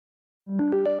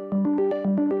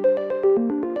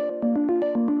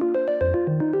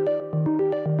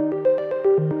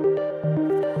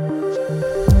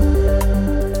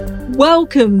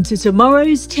Welcome to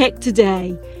Tomorrow's Tech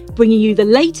Today, bringing you the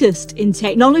latest in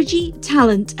technology,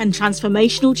 talent, and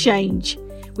transformational change.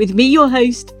 With me, your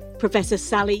host, Professor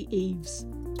Sally Eaves.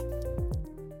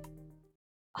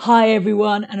 Hi,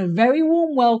 everyone, and a very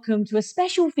warm welcome to a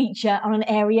special feature on an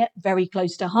area very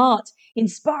close to heart,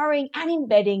 inspiring and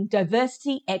embedding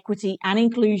diversity, equity, and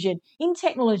inclusion in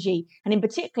technology, and in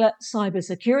particular,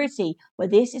 cybersecurity, where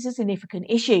this is a significant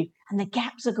issue and the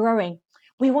gaps are growing.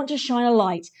 We want to shine a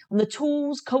light on the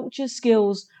tools, culture,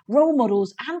 skills, role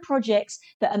models, and projects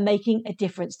that are making a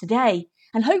difference today.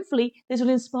 And hopefully, this will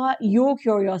inspire your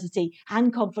curiosity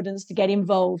and confidence to get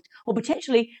involved, or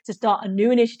potentially to start a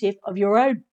new initiative of your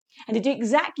own. And to do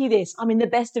exactly this, I'm in the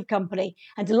best of company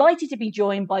and delighted to be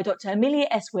joined by Dr. Amelia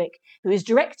Eswick, who is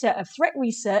Director of Threat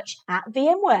Research at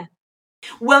VMware.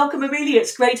 Welcome, Amelia.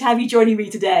 It's great to have you joining me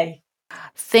today.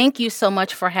 Thank you so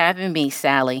much for having me,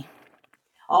 Sally.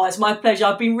 Oh, it's my pleasure.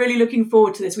 I've been really looking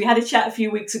forward to this. We had a chat a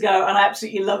few weeks ago and I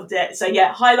absolutely loved it. So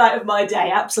yeah, highlight of my day,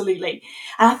 absolutely.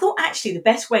 And I thought actually the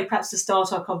best way perhaps to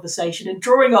start our conversation and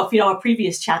drawing off, our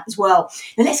previous chat as well.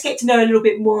 Now let's get to know a little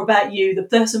bit more about you, the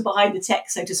person behind the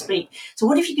tech, so to speak. So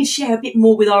what if you could share a bit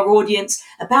more with our audience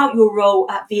about your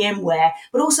role at VMware,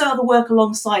 but also other work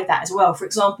alongside that as well. For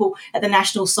example, at the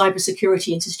National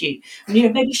Cybersecurity Institute. And,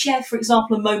 maybe share, for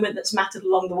example, a moment that's mattered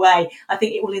along the way. I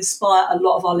think it will inspire a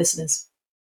lot of our listeners.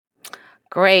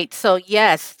 Great. So,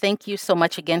 yes, thank you so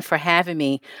much again for having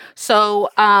me. So,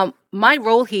 my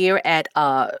role here at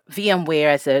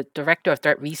VMware as a Director of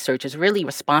Threat Research is really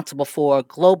responsible for a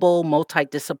global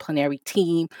multidisciplinary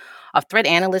team of threat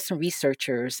analysts and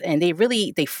researchers. And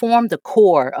they form the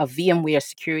core of VMware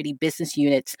Security Business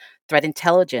Unit's threat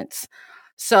intelligence.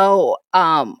 So,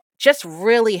 just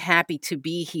really happy to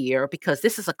be here because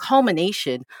this is a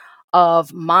culmination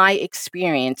of my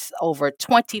experience over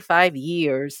 25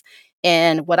 years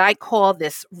and what I call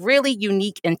this really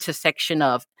unique intersection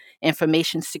of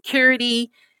information security,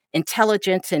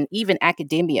 intelligence, and even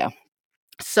academia.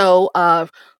 So,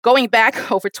 going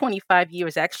back over 25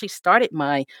 years, I actually started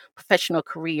my professional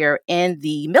career in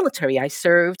the military. I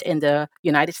served in the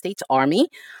United States Army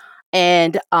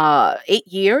and 8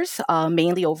 years,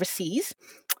 mainly overseas.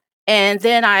 And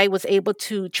then I was able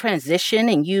to transition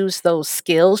and use those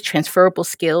skills, transferable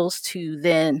skills, to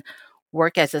then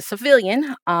work as a civilian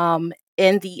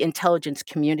in the intelligence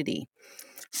community.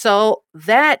 So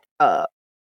that,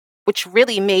 which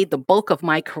really made the bulk of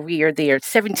my career there,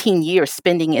 17 years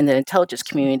spending in the intelligence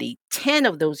community, 10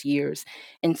 of those years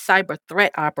in cyber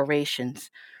threat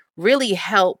operations, really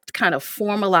helped kind of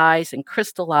formalize and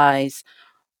crystallize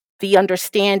the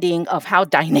understanding of how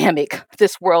dynamic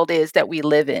this world is that we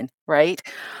live in, right?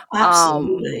 Um,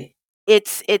 Absolutely.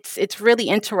 it's really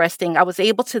interesting. I was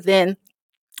able to then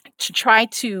to try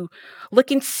to look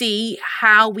and see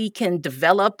how we can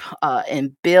develop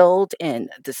and build and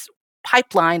this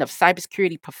pipeline of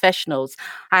cybersecurity professionals.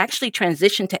 I actually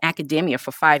transitioned to academia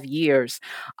for 5 years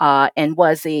and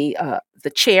was the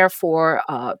chair for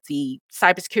the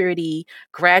cybersecurity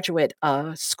graduate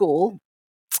school,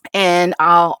 and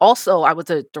I was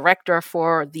a director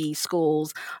for the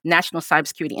school's National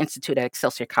Cybersecurity Institute at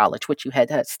Excelsior College, which you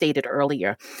had stated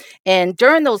earlier. And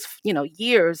during those,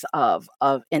 years of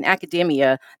in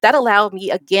academia, that allowed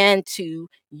me again to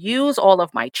use all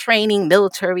of my training,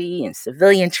 military and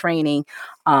civilian training,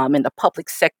 in the public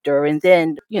sector, and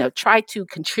then, try to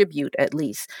contribute at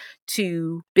least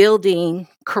to building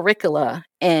curricula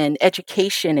and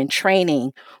education and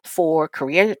training for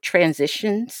career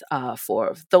transitions,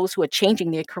 for those who are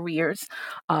changing their careers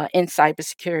in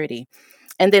cybersecurity.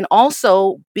 And then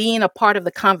also being a part of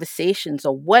the conversations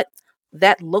of what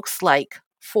that looks like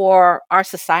for our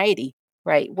society,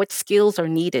 right? What skills are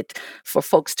needed for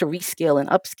folks to reskill and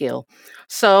upskill.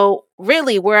 So,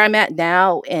 really, where I'm at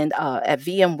now and at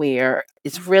VMware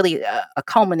is really a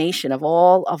culmination of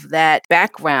all of that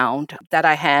background that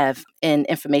I have in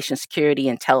information security,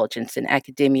 intelligence, and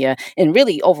academia, and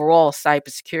really overall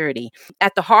cybersecurity.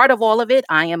 At the heart of all of it,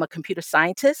 I am a computer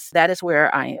scientist. That is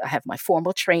where I have my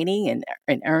formal training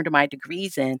and earned my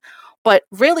degrees in. But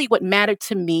really, what mattered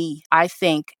to me, I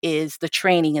think, is the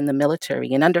training in the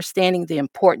military and understanding the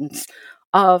importance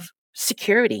of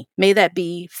security. May that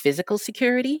be physical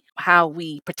security, how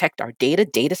we protect our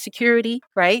data security,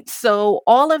 right? So,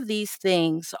 all of these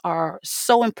things are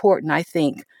so important, I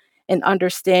think, in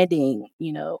understanding,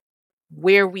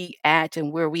 where we at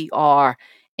and where we are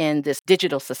in this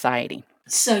digital society.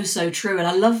 So true. And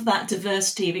I love that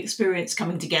diversity of experience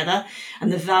coming together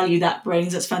and the value that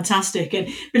brings. That's fantastic. And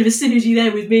a bit of a synergy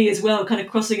there with me as well, kind of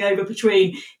crossing over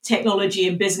between technology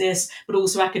and business, but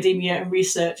also academia and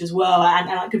research as well, and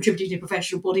like contributing to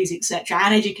professional bodies, etc.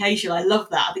 And education. I love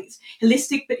that. I think it's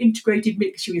holistic but integrated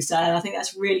mix, you would say. And I think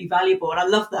that's really valuable. And I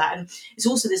love that. And it's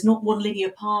also, there's not one linear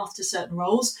path to certain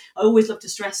roles. I always love to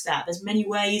stress that. There's many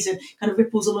ways and kind of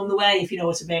ripples along the way, if you know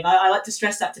what I mean. I like to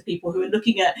stress that to people who are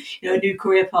looking at, a new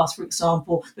career path, for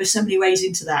example. There's so many ways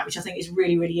into that, which I think is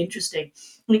really, really interesting.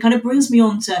 And it kind of brings me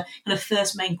on to kind of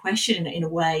first main question in a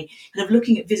way, kind of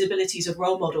looking at visibilities of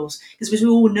role models, because as we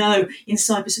all know in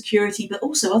cybersecurity, but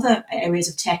also other areas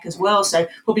of tech as well. So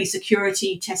probably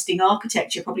security, testing,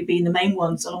 architecture, probably being the main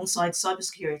ones alongside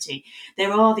cybersecurity.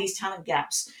 There are these talent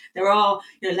gaps. There are,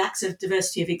 lacks of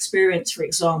diversity of experience, for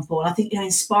example. And I think,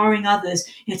 inspiring others,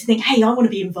 to think, hey, I want to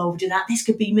be involved in that. This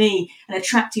could be me. And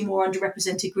attracting more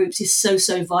underrepresented groups is so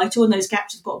vital. And those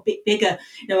gaps have got a bit bigger,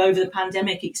 over the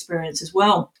pandemic experience as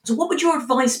well. So what would your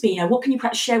advice be? What can you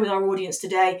perhaps share with our audience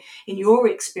today in your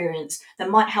experience that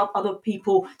might help other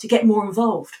people to get more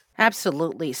involved?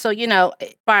 Absolutely. So,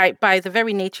 by the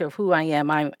very nature of who I am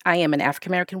an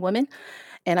African American woman,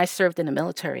 and I served in the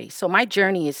military. So my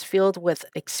journey is filled with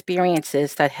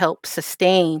experiences that help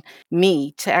sustain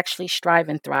me to actually strive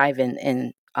and thrive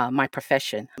in my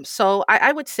profession. So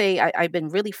I would say I've been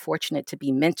really fortunate to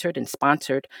be mentored and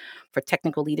sponsored for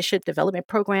technical leadership development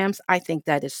programs. I think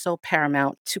that is so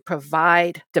paramount to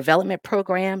provide development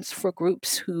programs for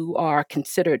groups who are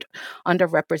considered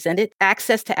underrepresented,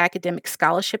 access to academic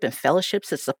scholarship and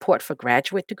fellowships, and support for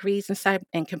graduate degrees in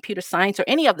and computer science or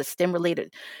any of the STEM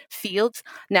related fields.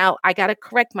 Now, I got to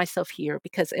correct myself here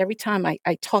because every time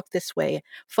I talk this way,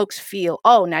 folks feel,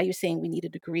 oh, now you're saying we need a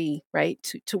degree, right,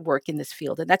 to work in this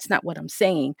field. And that's not what I'm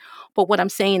saying. But what I'm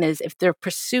saying is if their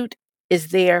pursuit is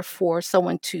there for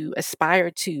someone to aspire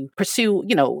to pursue,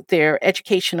 their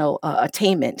educational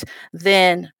attainment,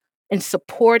 then in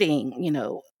supporting,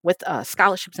 with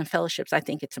scholarships and fellowships, I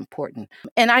think it's important,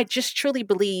 and I just truly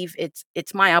believe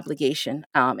it's my obligation.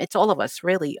 It's all of us,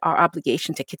 really, our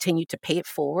obligation to continue to pay it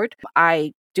forward.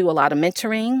 I do a lot of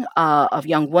mentoring of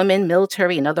young women,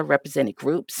 military, and other represented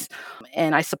groups,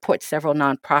 and I support several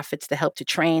nonprofits to help to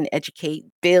train, educate,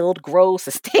 build, grow,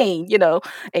 sustain,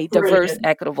 a diverse, Brilliant.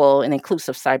 equitable, and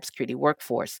inclusive cybersecurity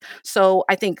workforce. So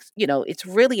I think it's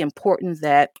really important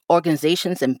that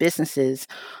organizations and businesses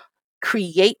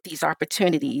create these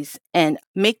opportunities and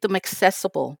make them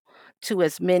accessible to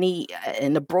as many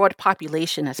in the broad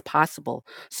population as possible.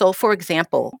 So, for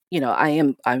example,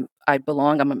 I'm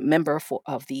a member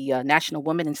of the National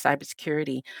Women in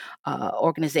Cybersecurity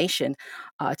organization.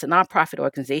 It's a nonprofit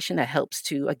organization that helps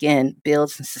to again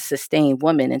build and sustain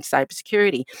women in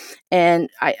cybersecurity. And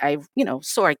I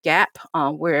saw a gap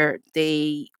where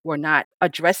they were not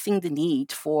addressing the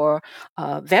need for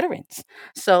veterans.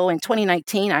 So in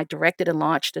 2019, I directed and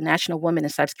launched the National Women in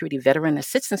Cybersecurity Veteran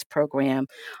Assistance Program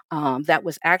that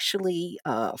was actually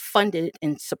funded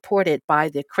and supported by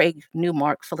the Craig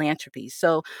Newmark Philanthropy.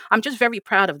 So I'm just very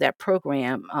proud of that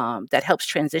program that helps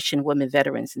transition women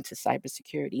veterans into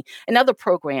cybersecurity and other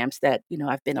programs that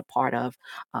I've been a part of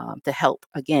to help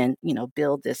again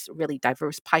build this really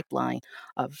diverse pipeline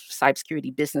of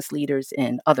cybersecurity business leaders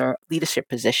and other leadership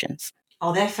positions.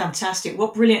 Oh, they're fantastic.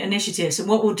 What brilliant initiatives. And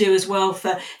what we'll do as well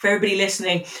for everybody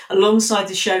listening, alongside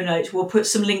the show notes, we'll put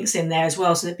some links in there as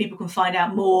well so that people can find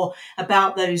out more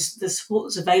about the support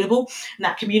that's available and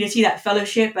that community, that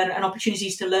fellowship and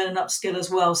opportunities to learn and upskill as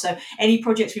well. So any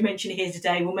projects we mention here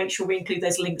today, we'll make sure we include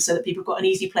those links so that people have got an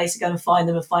easy place to go and find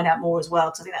them and find out more as well,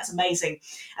 because I think that's amazing.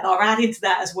 And I'll add into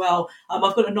that as well. I've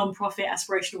got a non-profit,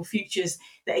 Aspirational Futures,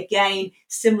 that again,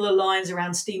 similar lines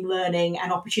around STEAM learning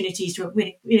and opportunities to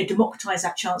democratize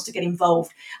that chance to get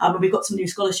involved. And we've got some new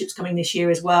scholarships coming this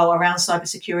year as well around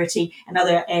cybersecurity and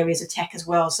other areas of tech as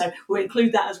well. So we'll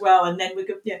include that as well. And then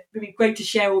it'd be great to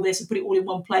share all this and put it all in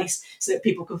one place so that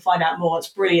people can find out more. It's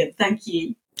brilliant. Thank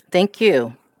you. Thank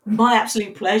you. My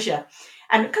absolute pleasure.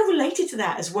 And kind of related to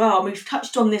that as well, and we've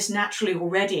touched on this naturally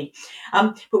already,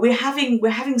 but we're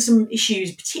having some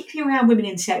issues, particularly around women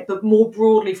in tech, but more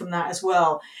broadly from that as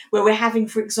well, where we're having,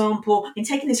 for example, in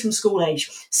taking this from school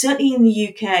age, certainly in the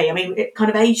UK, I mean, kind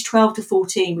of age 12 to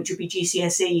 14, which would be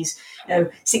GCSEs,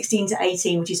 16 to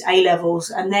 18, which is A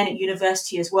levels, and then at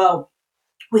university as well.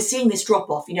 We're seeing this drop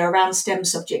off, around STEM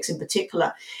subjects in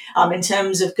particular, in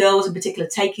terms of girls in particular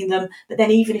taking them, but then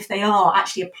even if they are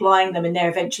actually applying them in their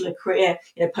eventual career,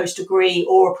 post degree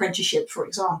or apprenticeship, for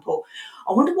example.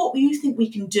 I wonder what you think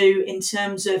we can do in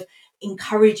terms of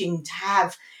encouraging to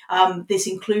have this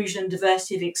inclusion and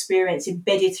diversity of experience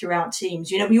embedded throughout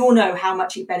teams. We all know how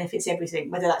much it benefits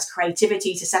everything, whether that's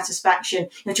creativity to satisfaction,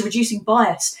 to reducing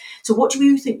bias. So what do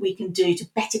you think we can do to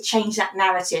better change that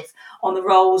narrative on the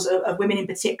roles of women in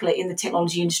particular in the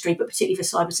technology industry, but particularly for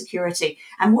cybersecurity?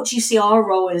 And what do you see our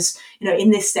role as,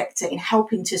 in this sector in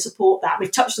helping to support that?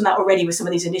 We've touched on that already with some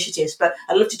of these initiatives, but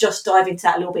I'd love to just dive into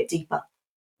that a little bit deeper.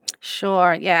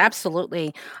 Sure. Yeah,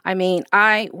 absolutely. I mean,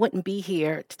 I wouldn't be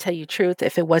here to tell you the truth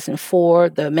if it wasn't for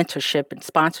the mentorship and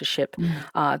sponsorship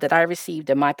that I received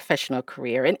in my professional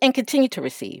career and continue to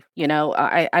receive.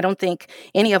 I don't think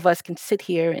any of us can sit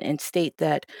here and state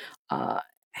that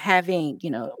having,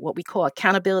 what we call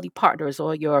accountability partners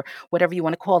or your whatever you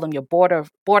want to call them, your board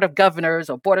of governors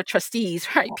or board of trustees,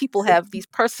 right? People have these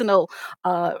personal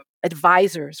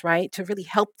advisors, right, to really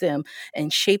help them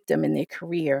and shape them in their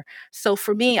career. So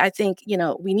for me, I think,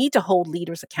 we need to hold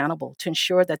leaders accountable to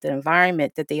ensure that the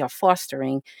environment that they are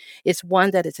fostering is one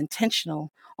that is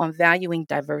intentional on valuing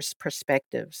diverse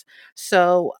perspectives.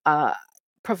 So,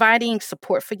 providing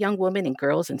support for young women and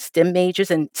girls in STEM majors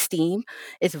and STEAM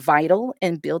is vital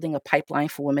in building a pipeline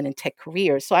for women in tech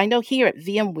careers. So I know here at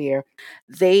VMware,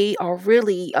 they are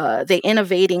really they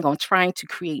innovating on trying to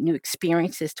create new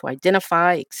experiences to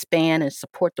identify, expand, and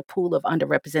support the pool of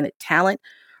underrepresented talent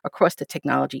across the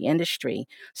technology industry.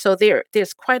 So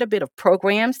there's quite a bit of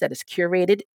programs that is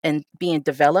curated and being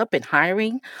developed and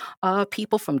hiring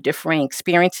people from differing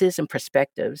experiences and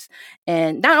perspectives,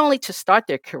 and not only to start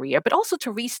their career but also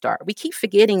to restart. We keep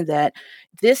forgetting that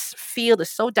this field is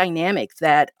so dynamic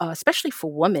that, especially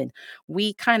for women,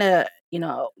 we kind of,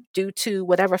 due to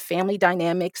whatever family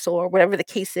dynamics or whatever the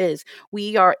case is,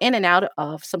 we are in and out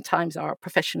of sometimes our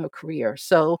professional career.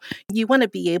 So you want to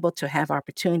be able to have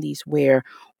opportunities where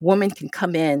women can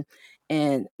come in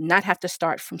and not have to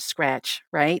start from scratch,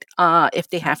 right? If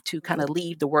they have to kind of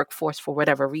leave the workforce for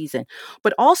whatever reason.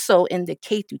 But also in the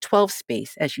K through 12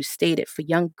 space, as you stated, for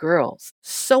young girls,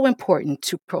 so important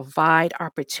to provide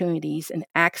opportunities and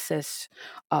access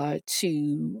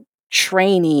to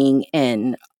training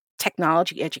and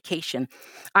technology education.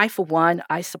 For one,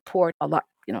 I support a lot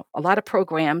of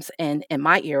programs in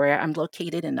my area. I'm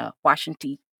located in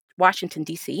Washington,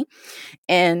 D.C.,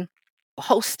 and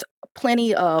host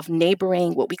plenty of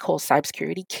neighboring what we call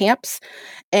cybersecurity camps.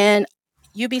 And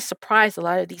you'd be surprised, a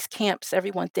lot of these camps,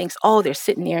 everyone thinks, oh, they're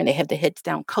sitting there and they have their heads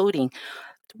down coding,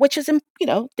 which is,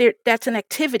 that's an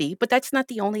activity, but that's not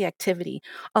the only activity.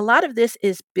 A lot of this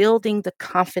is building the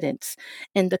confidence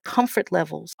and the comfort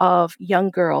levels of young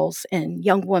girls and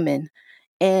young women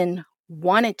and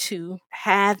wanted to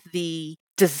have the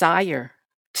desire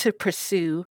to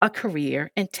pursue a career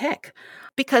in tech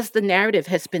because the narrative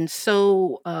has been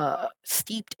so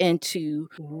steeped into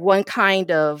one kind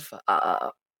of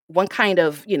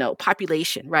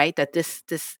population, right, that this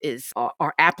is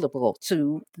are applicable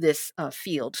to this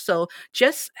field. So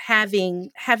just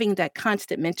having that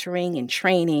constant mentoring and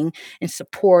training and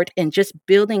support and just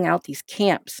building out these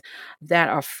camps that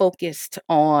are focused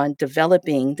on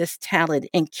developing this talent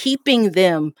and keeping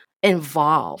them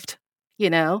involved,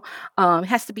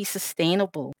 has to be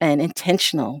sustainable and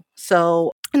intentional.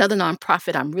 So another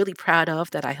nonprofit I'm really proud of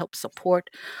that I help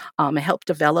support and help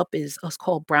develop is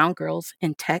called Brown Girls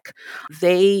in Tech.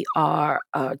 They are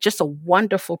just a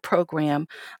wonderful program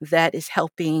that is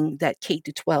helping that K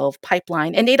to 12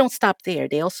 pipeline, and they don't stop there.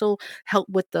 They also help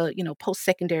with the post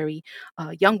secondary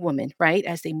young women, right,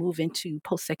 as they move into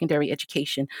post secondary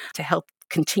education to help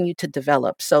continue to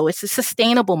develop. So it's a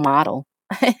sustainable model.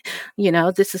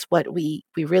 This is what we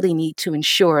really need to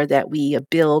ensure that we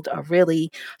build a really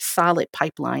solid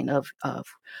pipeline of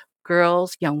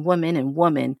girls, young women, and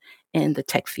women in the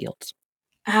tech fields.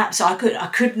 So I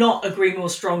could not agree more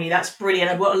strongly. That's brilliant.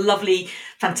 And what a lovely,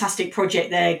 fantastic project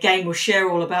there. Again, we'll share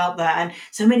all about that. And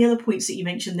so many other points that you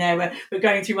mentioned there were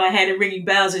going through my head and ringing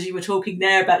bells as you were talking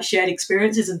there about shared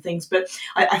experiences and things. But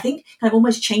I think kind of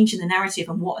almost changing the narrative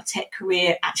on what a tech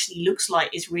career actually looks like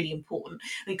is really important.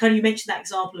 I mean, kind of you mentioned that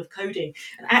example of coding,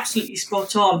 and absolutely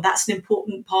spot on. That's an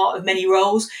important part of many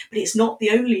roles, but it's not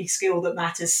the only skill that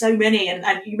matters. So many, and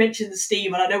you mentioned the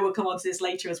STEAM, and I know we'll come on to this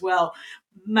later as well.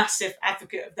 Massive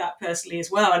advocate of that personally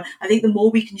as well. And I think the more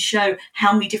we can show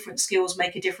how many different skills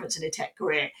make a difference in a tech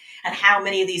career and how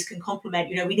many of these can complement,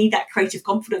 we need that creative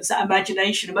confidence, that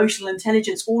imagination, emotional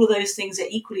intelligence, all of those things are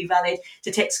equally valid to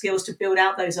tech skills to build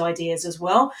out those ideas as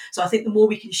well. So I think the more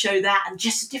we can show that and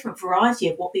just a different variety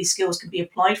of what these skills can be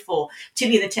applied for,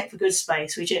 particularly in the tech for good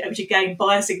space, which again,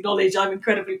 bias acknowledged, I'm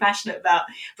incredibly passionate about.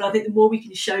 But I think the more we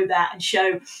can show that and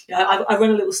show, I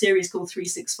run a little series called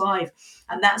 365,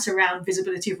 and that's around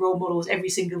visibility of role models every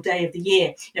single day of the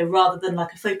year, rather than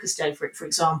like a focus day for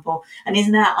example. And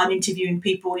in that, I'm interviewing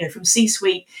people, from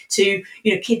C-suite to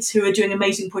kids who are doing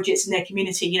amazing projects in their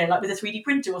community, like with a 3D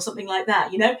printer or something like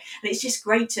that. And it's just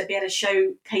great to be able to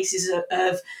show cases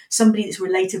of somebody that's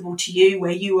relatable to you,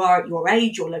 where you are at your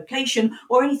age or location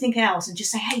or anything else, and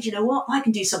just say, hey, do you know what? I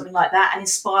can do something like that, and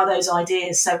inspire those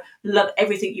ideas. So love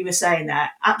everything you were saying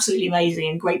there. Absolutely amazing,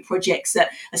 and great projects that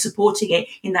are supporting it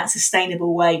in that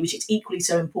sustainable way, which is equally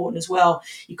so important as well.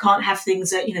 You can't have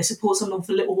things that support someone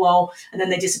for a little while and then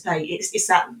they dissipate. It's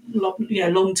that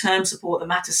long-term support that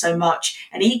matters so much,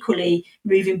 and equally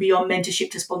moving beyond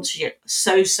mentorship to sponsorship,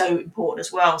 so important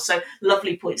as well. So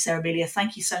lovely points there, Amelia.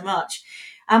 Thank you so much.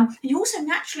 You also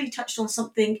naturally touched on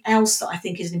something else that I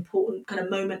think is an important kind of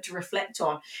moment to reflect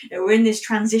on. We're in this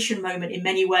transition moment in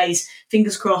many ways,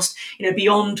 fingers crossed,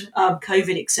 beyond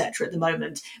COVID, etc. at the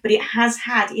moment, but it has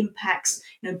had impacts,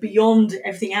 beyond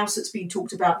everything else that's been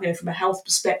talked about, from a health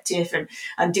perspective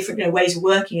and different ways of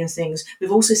working and things.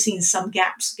 We've also seen some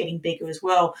gaps getting bigger as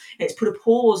well. It's put a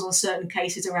pause on certain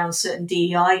cases around certain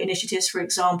DEI initiatives, for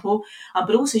example,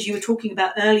 but also, as you were talking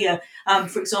about earlier,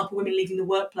 for example, women leaving the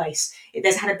workplace.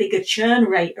 There's had a bigger churn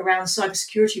rate around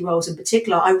cybersecurity roles in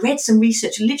particular. I read some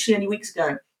research literally only weeks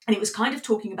ago, and it was kind of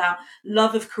talking about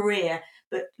love of career,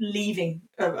 but leaving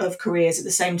of careers at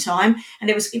the same time. And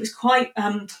it was quite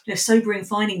sobering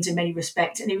findings in many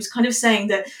respects. And it was kind of saying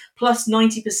that plus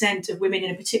 90% of women in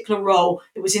a particular role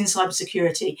that was in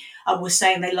cybersecurity were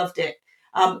saying they loved it.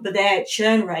 But their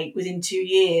churn rate within 2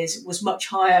 years was much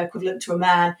higher, equivalent to a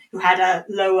man who had a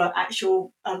lower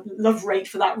actual love rate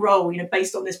for that role,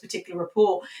 based on this particular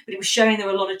report. But it was showing there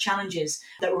were a lot of challenges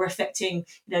that were affecting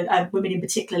women in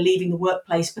particular leaving the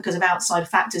workplace because of outside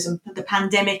factors, and the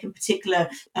pandemic in particular,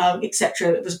 etc.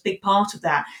 It was a big part of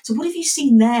that. So what have you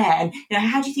seen there? And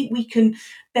how do you think we can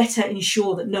better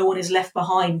ensure that no one is left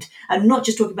behind? And not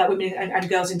just talking about women and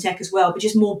girls in tech as well, but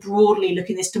just more broadly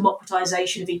looking at this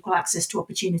democratization of equal access to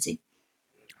opportunity.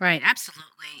 Right,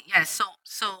 absolutely.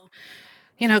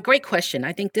 Yeah, great question.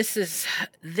 I think this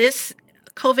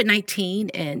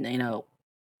COVID-19 and,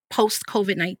 post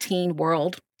COVID-19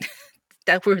 world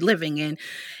that we're living in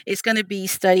is going to be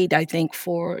studied, I think,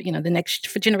 for,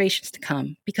 for generations to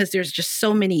come, because there's just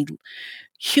so many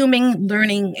human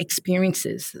learning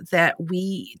experiences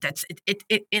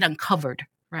it uncovered,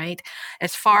 right?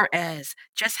 As far as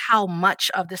just how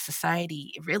much of the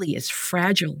society really is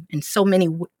fragile in so many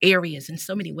areas, in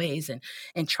so many ways,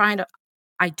 and trying to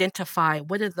identify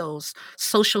what are those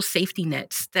social safety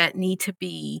nets that need to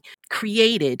be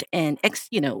created and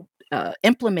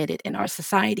implemented in our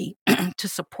society to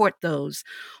support those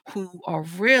who are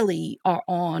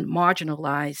on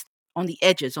marginalized, on the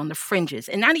edges, on the fringes,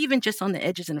 and not even just on the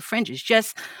edges and the fringes,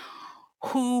 just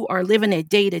who are living a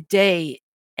day to day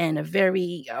in a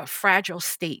very fragile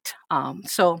state.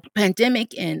 So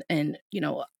pandemic and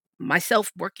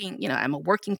myself working, I'm a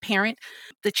working parent.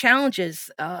 The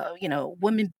challenges,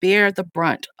 women bear the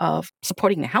brunt of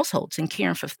supporting their households and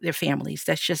caring for their families.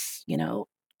 That's just,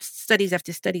 studies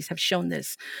after studies have shown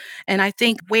this. And I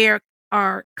think where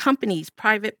our companies,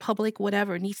 private, public,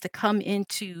 whatever, needs to come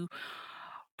into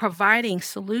providing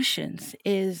solutions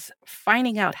is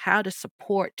finding out how to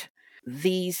support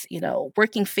these,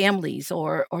 working families,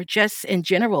 or just in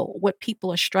general what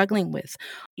people are struggling with,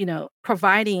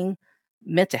 providing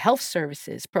mental health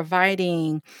services,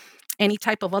 providing any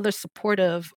type of other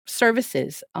supportive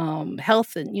services,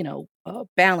 health and,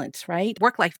 balance, right?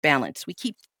 Work life balance. We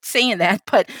keep saying that,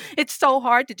 but it's so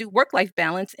hard to do work life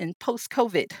balance in post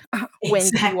COVID when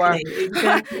you are,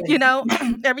 Exactly.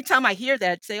 every time I hear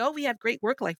that, say, oh, we have great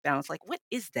work life balance. Like, what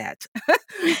is that?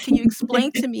 Can you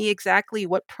explain to me exactly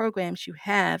what programs you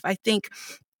have? I think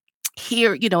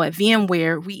here, at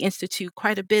VMware, we institute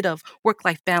quite a bit of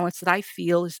work-life balance that I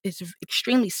feel is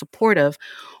extremely supportive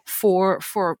for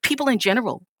people in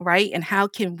general, right? And how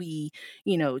can we,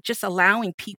 just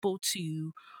allowing people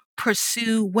to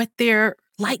pursue what their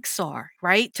likes are,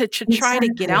 right? To try to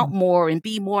get Exactly. out more and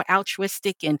be more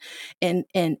altruistic, and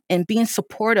being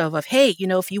supportive of, hey,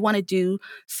 if you want to do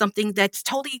something that's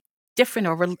totally different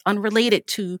or unrelated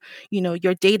to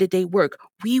your day-to-day work,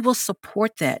 we will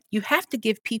support that. You have to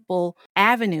give people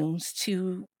avenues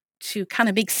to kind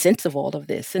of make sense of all of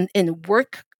this, and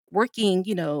working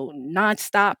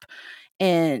nonstop,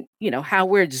 and how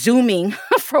we're zooming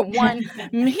from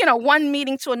one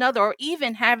meeting to another, or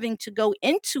even having to go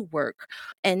into work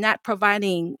and not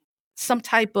providing some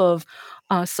type of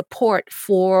support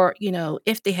for,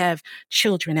 if they have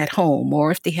children at home,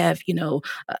 or if they have,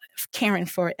 caring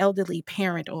for an elderly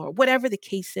parent, or whatever the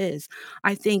case is.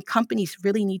 I think companies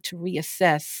really need to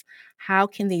reassess how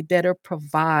can they better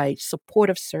provide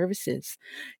supportive services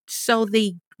so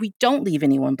we don't leave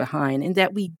anyone behind, and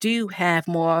that we do have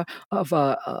more of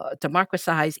a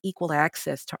democratized equal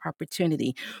access to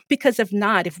opportunity. Because if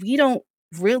not, if we don't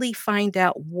really find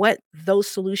out what those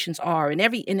solutions are, and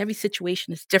every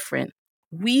situation is different,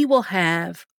 we will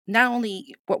have not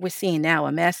only what we're seeing now,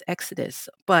 a mass exodus,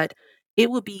 but it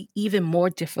will be even more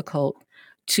difficult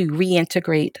to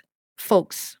reintegrate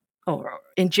folks, or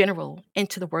in general,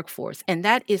 into the workforce. And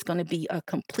that is going to be a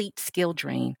complete skill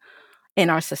drain in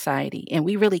our society. And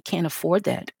we really can't afford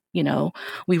that.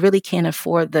 We really can't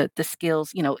afford the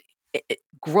skills,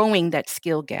 growing that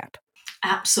skill gap.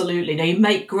 Absolutely. Now, you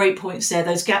make great points there.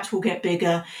 Those gaps will get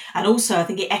bigger. And also, I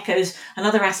think it echoes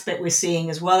another aspect we're seeing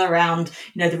as well around,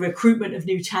 the recruitment of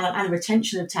new talent and the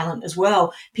retention of talent as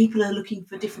well. People are looking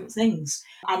for different things.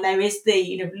 And there is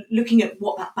looking at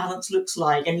what that balance looks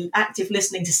like, and active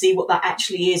listening to see what that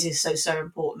actually is so, so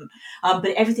important. But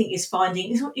everything is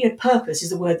finding, purpose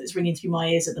is the word that's ringing through my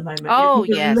ears at the moment. Oh,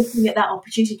 People are looking yes. at that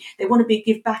opportunity. They want to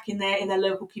give back in their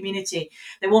local community.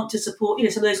 They want to support,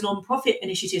 some of those non-profit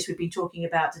initiatives we've been talking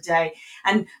about today,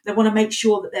 and they want to make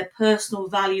sure that their personal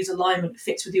values alignment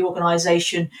fits with the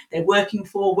organisation they're working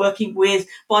for, working with,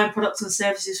 buying products and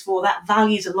services for. That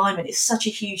values alignment is such a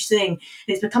huge thing, and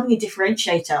it's becoming a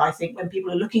differentiator, I think, when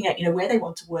people are looking at where they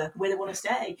want to work, where they want to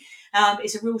stay.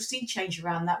 It's a real sea change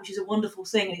around that, which is a wonderful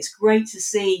thing, and it's great to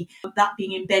see that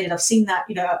being embedded. I've seen that.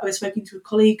 I was speaking to a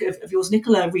colleague of yours,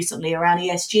 Nicola, recently around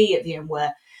ESG at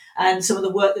VMware, and some of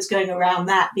the work that's going around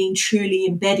that being truly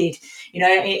embedded,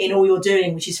 in all you're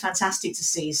doing, which is fantastic to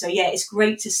see. So yeah, it's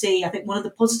great to see. I think one of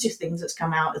the positive things that's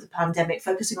come out of the pandemic,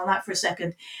 focusing on that for a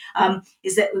second,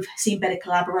 is that we've seen better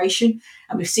collaboration,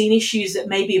 and we've seen issues that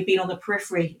maybe have been on the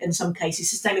periphery in some cases,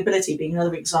 sustainability being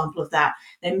another example of that.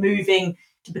 They're moving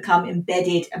to become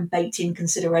embedded and baked in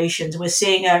considerations. We're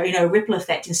seeing a ripple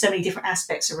effect in so many different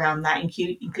aspects around that,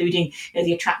 including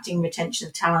the attracting and retention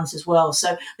of talent as well.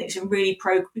 So I think some really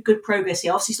good progress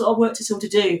here. Obviously, still a lot of work to still to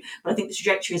do, but I think the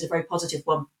trajectory is a very positive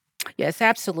one. Yes,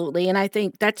 absolutely. And I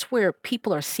think that's where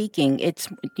people are seeking.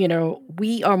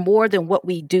 We are more than what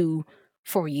we do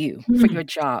for you, for Mm, your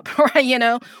job,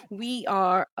 right? We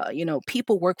are,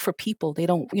 people work for people. They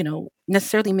don't,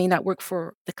 necessarily may not work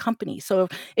for the company. So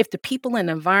if the people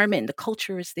and environment and the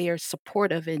culture is there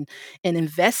supportive, and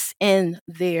invests in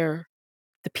the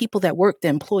people that work, the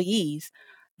employees,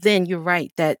 then you're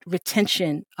right that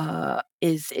retention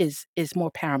is more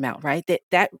paramount, right?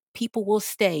 That people will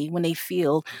stay when they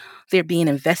feel they're being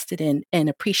invested in and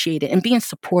appreciated and being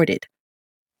supported.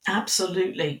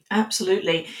 absolutely,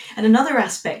 absolutely. And another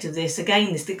aspect of this,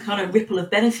 again, is the kind of ripple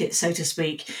of benefits, so to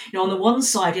speak. On the one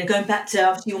side, going back to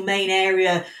obviously your main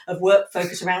area of work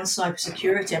focus around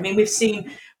cybersecurity. I mean, we've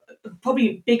seen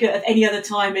probably bigger at any other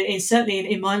time,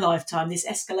 certainly in my lifetime, this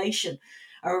escalation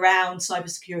around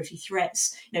cybersecurity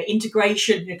threats,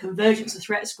 integration, convergence of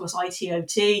threats across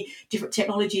IT/OT, different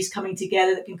technologies coming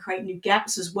together that can create new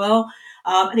gaps as well.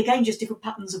 And again, just different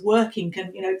patterns of working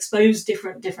can, expose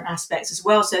different aspects as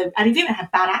well. So, and you've even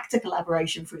had bad actor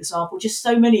collaboration, for example. Just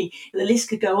so many. The list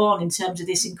could go on in terms of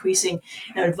this increasing,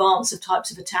 advance of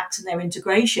types of attacks and their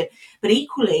integration. But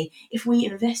equally, if we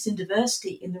invest in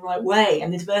diversity in the right way,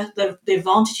 and the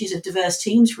advantages of diverse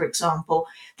teams, for example,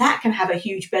 that can have a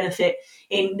huge benefit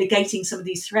in negating some of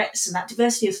these threats, and that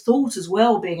diversity of thought as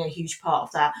well being a huge part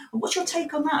of that. What's your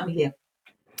take on that, Amelia?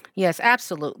 Yes,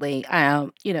 absolutely.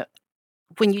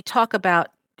 When you talk about,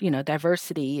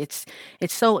 diversity, it's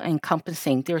so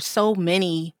encompassing. There's so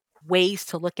many ways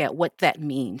to look at what that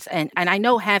means. And I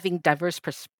know having diverse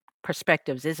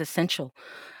perspectives is essential,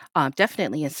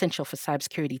 definitely essential for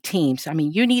cybersecurity teams. I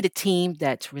mean, you need a team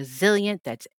that's resilient,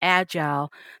 that's agile,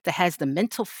 that has the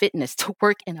mental fitness to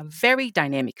work in a very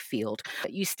dynamic field.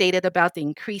 You stated about the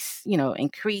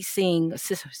increasing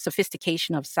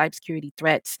sophistication of cybersecurity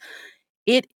threats.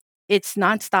 It it's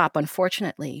nonstop,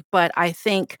 unfortunately, but I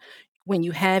think when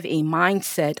you have a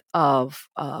mindset of,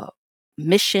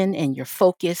 mission, and you're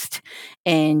focused,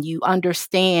 and you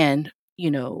understand,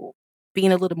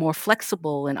 being a little more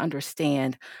flexible, and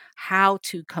understand how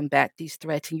to combat these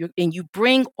threats, and you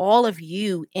bring all of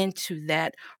you into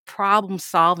that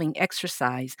problem-solving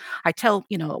exercise. I tell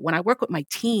when I work with my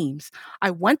teams,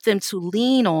 I want them to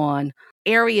lean on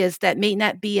areas that may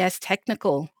not be as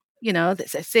technical.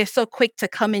 They're so quick to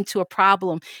come into a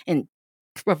problem and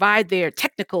provide their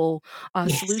technical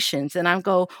Yes. solutions. And I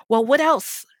go, well, what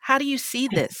else? How do you see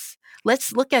this?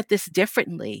 Let's look at this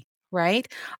differently. right?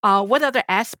 What other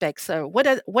aspects or what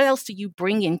else do you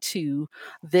bring into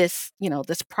this,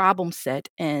 this problem set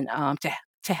and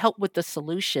to help with the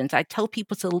solutions? I tell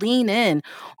people to lean in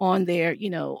on their,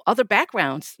 other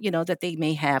backgrounds, that they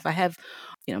may have. I have,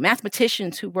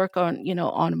 mathematicians who work on,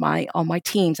 on my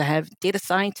teams. I have data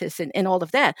scientists and all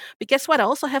of that. But guess what? I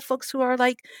also have folks who are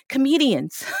like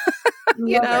comedians,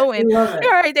 Love it. and Love it.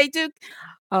 all right, they do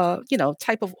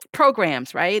type of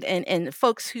programs, right? And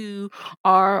folks who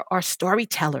are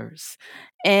storytellers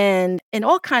and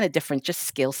all kind of different just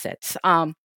skill sets.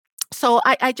 So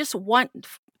I just want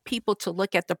people to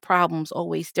look at the problems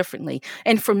always differently.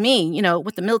 And for me,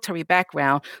 with the military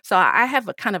background, so I have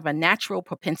a kind of a natural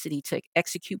propensity to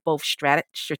execute both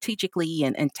strategically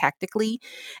and tactically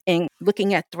and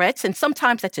looking at threats. And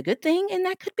sometimes that's a good thing and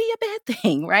that could be a bad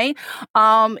thing, right?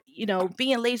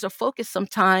 Being laser focused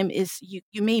sometimes is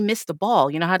you may miss the ball.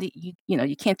 You know how do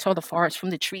you can't tell the forest from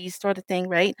the trees sort of thing,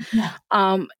 right?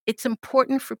 Yeah. It's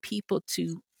important for people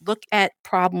to look at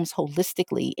problems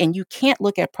holistically, and you can't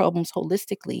look at problems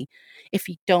holistically if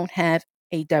you don't have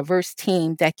a diverse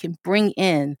team that can bring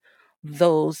in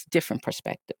those different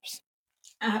perspectives.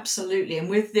 Absolutely. And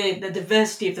with the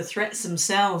diversity of the threats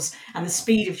themselves and the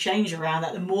speed of change around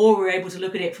that, the more we're able to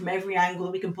look at it from every angle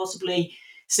that we can possibly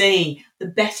see, the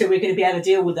better we're going to be able to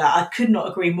deal with that. I could not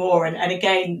agree more. And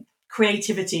again,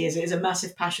 creativity is a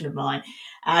massive passion of mine.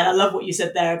 And I love what you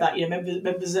said there about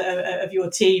members of your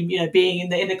team being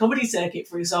in the comedy circuit,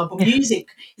 for example. Music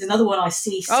is another one I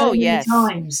see so Oh, many yes.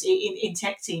 times in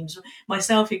tech teams,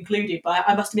 myself included. But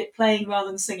I must admit, playing rather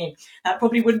than singing, that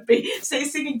probably wouldn't be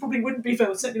singing probably wouldn't be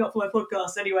for, certainly not for my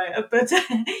podcast anyway. But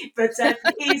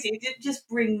it is, it just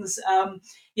brings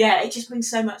yeah, it just brings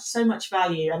so much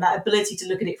value, and that ability to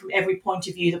look at it from every point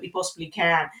of view that we possibly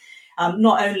can.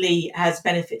 Not only has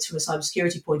benefits from a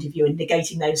cybersecurity point of view in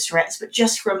negating those threats, but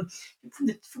just from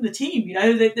the team,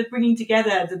 they're bringing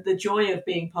together the joy of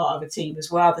being part of a team as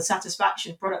well, the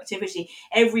satisfaction, productivity,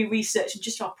 every research, and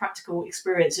just our practical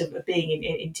experience of being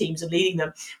in teams and leading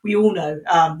them. We all know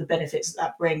the benefits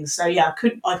that brings. So yeah,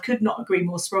 I could not agree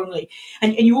more strongly.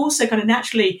 And you also kind of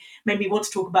naturally made me want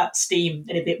to talk about STEAM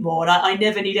in a bit more. And I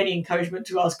never need any encouragement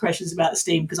to ask questions about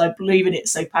STEAM because I believe in it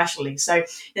so passionately. So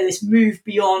this move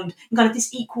beyond kind of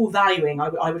this equal valuing,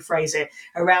 I would phrase it,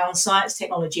 around science,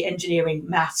 technology, engineering,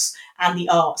 maths, and the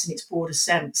arts in its broader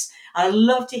sense. And I'd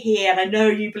love to hear, and I know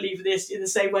you believe in this in the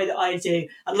same way that I do.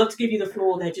 I'd love to give you the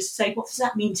floor there, just to say, what does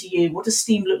that mean to you? What does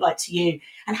STEAM look like to you?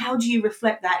 And how do you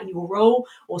reflect that in your role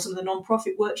or some of the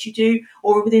non-profit works you do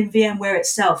or within VMware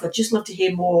itself? I'd just love to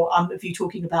hear more of you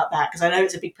talking about that because I know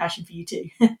it's a big passion for you too.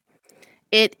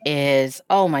 It is.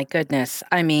 Oh my goodness.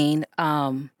 I mean,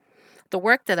 the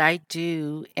work that I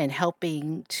do in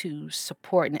helping to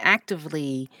support and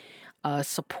actively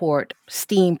support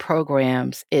STEAM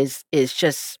programs is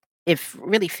just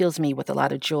really fills me with a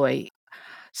lot of joy.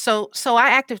 So I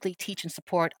actively teach and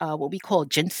support what we call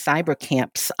Gen Cyber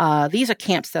camps. These are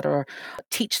camps that are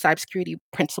teach cybersecurity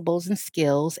principles and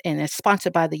skills, and it's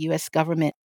sponsored by the U.S.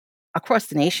 government across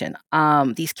the nation.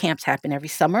 These camps happen every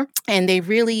summer, and they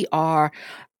really are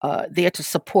there to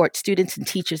support students and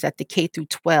teachers at the K through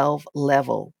 12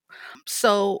 level.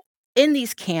 So in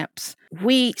these camps,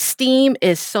 we STEAM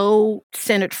is so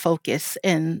centered focus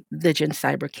in the Gen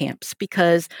Cyber camps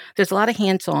because there's a lot of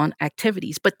hands-on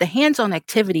activities. But the hands-on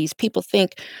activities, people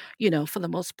think, for the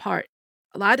most part,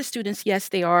 a lot of students, yes,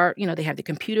 they are, they have the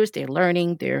computers, they're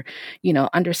learning, they're,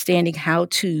 understanding how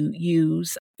to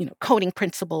use, coding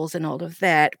principles and all of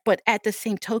that. But at the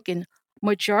same token,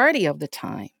 majority of the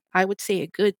time, I would say a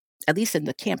good, at least in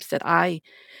the camps that I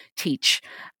teach,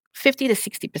 50 to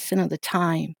 60% of the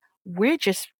time, we're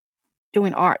just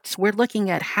doing arts. We're looking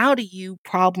at how do you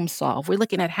problem solve? We're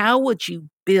looking at how would you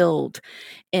build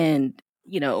and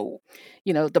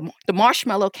the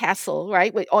marshmallow castle,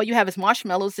 right? Where all you have is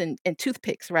marshmallows and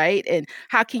toothpicks, right? And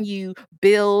how can you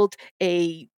build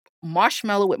a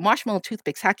marshmallow with marshmallow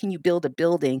toothpicks? How can you build a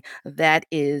building that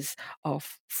is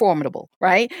formidable,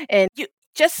 right? And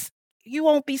just you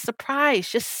won't be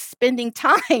surprised just spending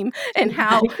time and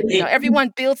how Exactly.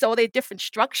 everyone builds all their different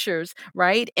structures,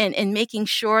 right? And making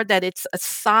sure that it's a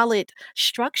solid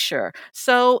structure.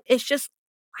 So it's just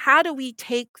how do we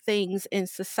take things in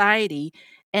society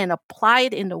and apply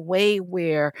it in a way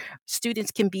where students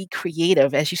can be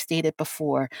creative, as you stated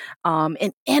before,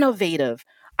 and innovative?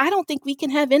 I don't think we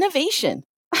can have innovation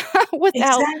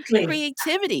without Exactly.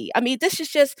 creativity. I mean, this is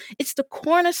just, it's the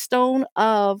cornerstone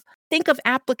of, think of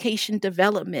application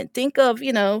development, think of,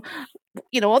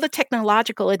 all the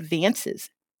technological advances.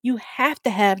 you have to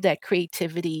have that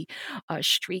creativity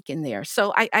streak in there.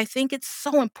 So I think it's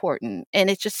so important, and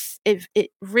it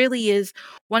really is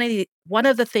one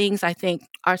of the things I think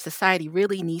our society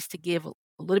really needs to give a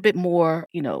little bit more,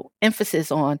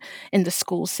 emphasis on in the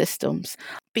school systems.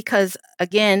 Because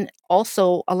again,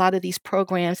 also a lot of these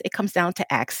programs, it comes down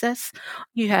to access.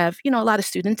 You have, a lot of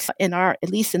students in our, at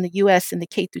least in the US, in the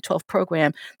K through 12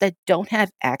 program, that don't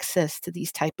have access to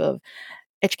these type of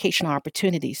educational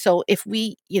opportunities. So if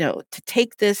we, to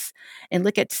take this and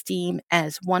look at STEAM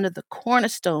as one of the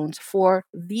cornerstones for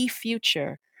the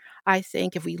future, I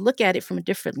think if we look at it from a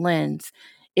different lens,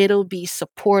 it'll be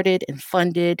supported and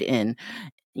funded and,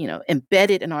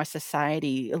 embedded in our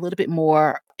society a little bit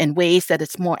more in ways that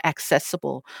it's more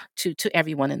accessible to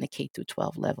everyone in the K through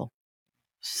 12 level.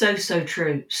 So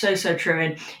true. So true.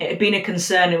 And it had been a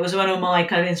concern. It was one of my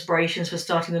kind of inspirations for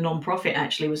starting the non-profit,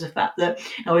 actually, was the fact that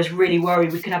I was really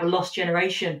worried we could have a lost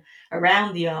generation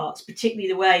around the arts, particularly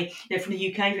the way, from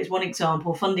the UK, for one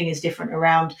example, funding is different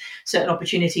around certain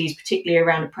opportunities, particularly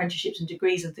around apprenticeships and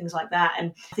degrees and things like that.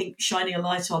 And I think shining a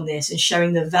light on this and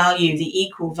showing the value, the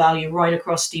equal value right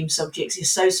across STEAM subjects is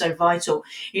so vital.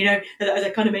 As I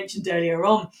kind of mentioned earlier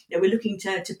on, we're looking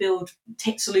to build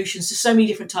tech solutions to so many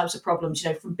different types of problems,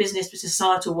 from business to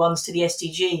societal ones to the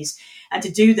SDGs. And to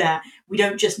do that, we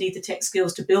don't just need the tech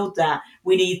skills to build that.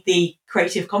 We need the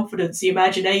creative confidence, the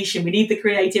imagination. We need the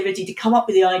creativity to come up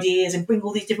with the ideas and bring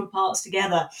all these different parts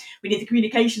together. We need the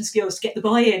communication skills to get the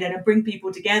buy-in and bring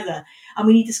people together. And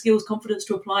we need the skills, confidence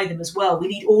to apply them as well. We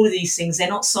need all of these things. They're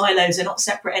not silos. They're not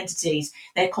separate entities.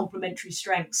 They're complementary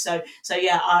strengths. So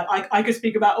yeah, I could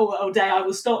speak about all day. I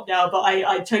will stop now, but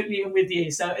I totally am with you.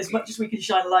 So as much as we can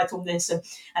shine a light on this and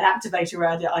activate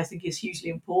around it, I think is hugely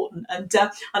important. And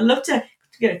I'd love to,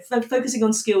 focusing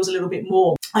on skills a little bit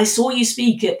more. I saw you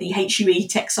speak at the HUE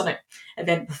Tech Summit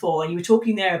event before, and you were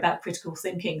talking there about critical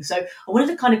thinking. So I wanted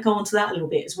to kind of go on to that a little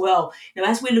bit as well.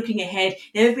 As we're looking ahead,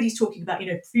 everybody's talking about,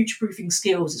 future-proofing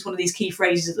skills. It's one of these key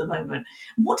phrases at the moment.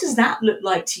 What does that look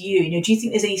like to you? Do you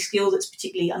think there's any skill that's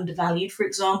particularly undervalued, for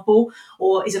example,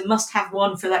 or is a must-have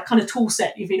one for that kind of tool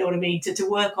set, if you know what I mean, to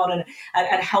work on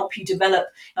and help you develop?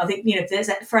 I think, there's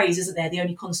that phrase, isn't there? The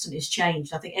only constant is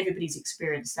change. I think everybody's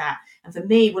experienced that. And for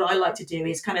me, what I like to do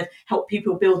is kind of help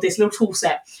people build this little tool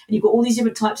set. And you've got all these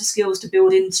different types of skills to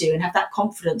build into and have that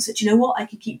confidence that, I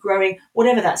can keep growing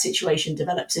whatever that situation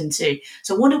develops into.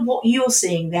 So I wonder what you're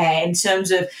seeing there in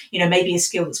terms of, maybe a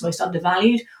skill that's most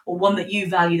undervalued or one that you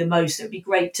value the most. It would be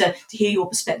great to hear your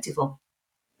perspective on.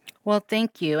 Well,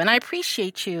 thank you. And I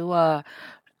appreciate you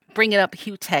bringing up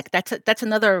Hugh Tech. That's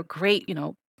another great,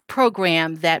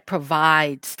 program that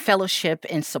provides fellowship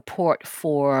and support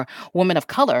for women of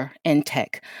color in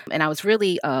tech. And I was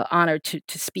really honored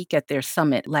to speak at their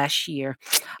summit last year.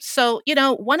 So,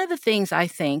 one of the things I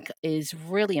think is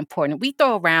really important, we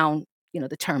throw around,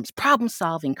 the terms problem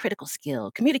solving, critical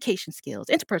skill, communication skills,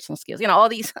 interpersonal skills, all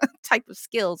these type of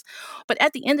skills. But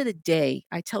at the end of the day,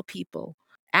 I tell people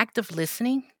active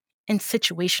listening and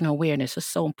situational awareness is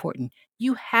so important.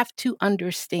 You have to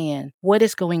understand what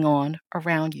is going on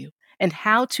around you and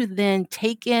how to then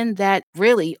take in that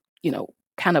really,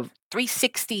 kind of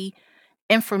 360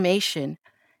 information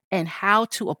and how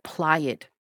to apply it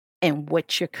in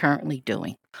what you're currently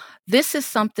doing. This is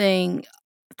something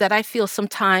that I feel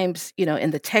sometimes, in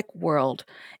the tech world,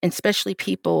 and especially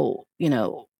people,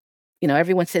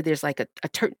 everyone said there's like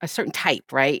a certain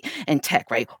type, right? And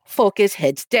tech, right? Focus,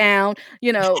 heads down,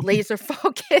 laser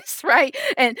focus, right?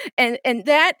 And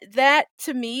that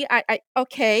to me, I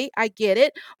okay, I get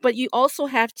it, but you also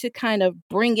have to kind of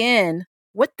bring in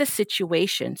what the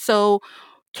situation. So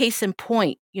case in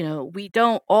point, we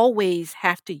don't always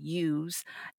have to use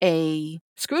a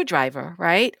screwdriver,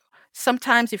 right?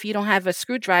 Sometimes if you don't have a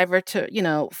screwdriver to,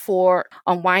 for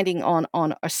unwinding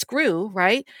on a screw,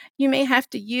 right? You may have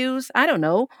to use, I don't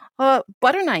know, a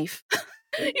butter knife.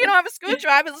 You don't have a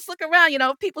screwdriver. Let's look around.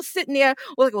 People sitting there.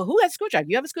 Well, like, well, who has a screwdriver?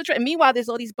 You have a screwdriver. And meanwhile, there's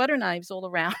all these butter knives all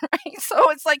around, right?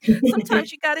 So it's like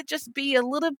sometimes you got to just be a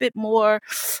little bit more,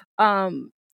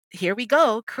 um, here we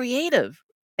go, creative.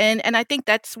 And I think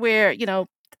that's where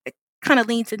it kind of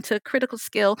leans into critical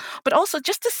skill, but also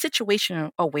just the situational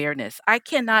awareness. I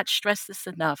cannot stress this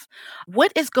enough.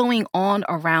 What is going on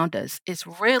around us is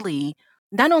really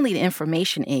not only the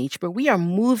information age, but we are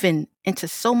moving into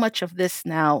so much of this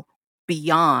now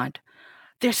beyond.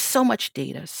 There's so much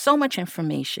data, so much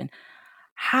information.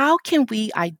 How can we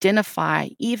identify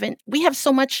even we have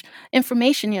so much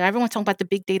information, everyone's talking about the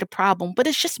big data problem, but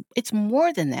it's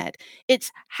more than that.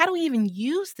 It's how do we even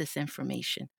use this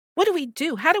information? What do we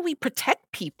do? How do we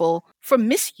protect people from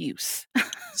misuse?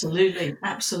 Absolutely, You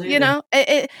absolutely. know,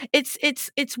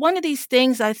 it's one of these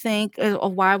things I think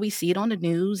of why we see it on the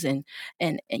news and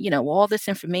all this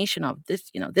information of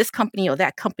this this company or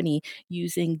that company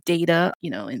using data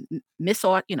in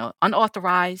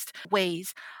unauthorized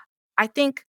ways. I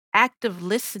think active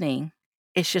listening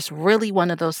is just really one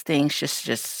of those things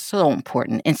just so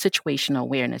important in situational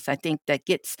awareness. I think that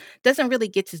gets doesn't really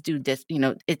get its due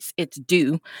it's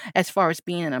due as far as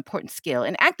being an important skill.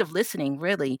 And active listening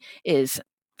really is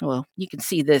well, you can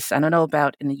see this. I don't know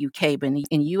about in the UK, but in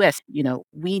the US,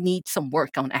 we need some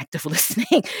work on active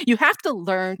listening. You have to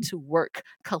learn to work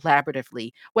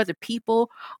collaboratively, whether people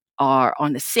are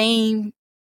on the same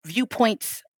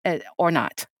viewpoints or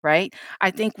not, right?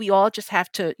 I think we all just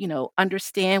have to,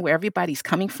 understand where everybody's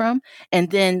coming from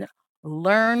and then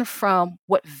learn from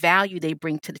what value they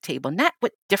bring to the table, not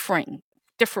what differing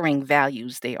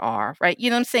values they are, right?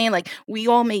 You know what I'm saying? Like we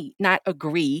all may not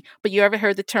agree, but you ever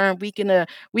heard the term we can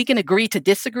agree to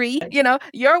disagree?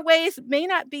 Your ways may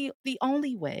not be the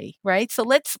only way, right? So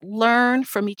let's learn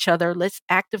from each other. Let's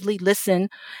actively listen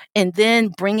and then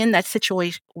bring in that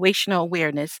situational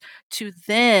awareness to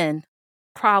then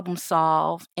problem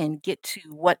solve and get to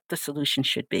what the solution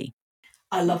should be.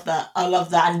 I love that. I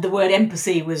love that. And the word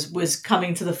empathy was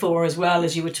coming to the fore as well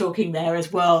as you were talking there as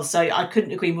well. So I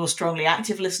couldn't agree more strongly.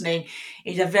 Active listening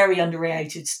is a very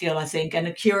underrated skill, I think, and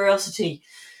a curiosity.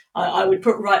 I would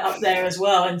put right up there as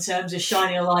well in terms of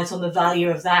shining a light on the value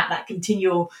of that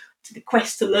continual the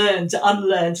quest to learn, to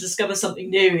unlearn, to discover something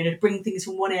new, to bring things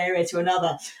from one area to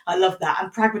another. I love that.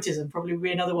 And pragmatism probably would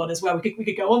be another one as well. We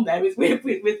could go on there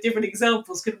with different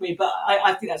examples, couldn't we? But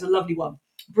I think that's a lovely one.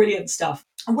 Brilliant stuff.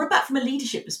 And what about from a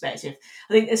leadership perspective?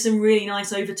 I think there's some really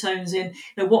nice overtones in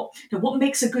what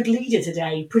makes a good leader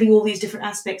today, putting all these different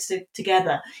aspects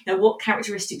together. What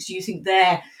characteristics do you think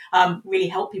there really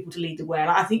help people to lead the way? And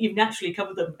I think you've naturally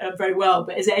covered them very well.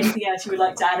 But is there anything else you would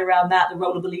like to add around that, the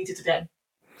role of the leader today?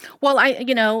 Well,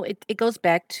 it goes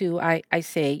back to I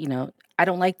say, I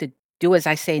don't like to do as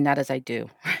I say, not as I do.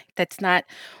 Right? That's not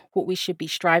what we should be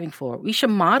striving for. We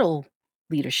should model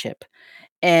leadership.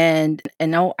 And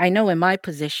I know in my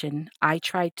position, I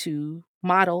try to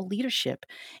model leadership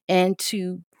and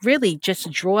to really just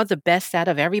draw the best out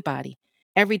of everybody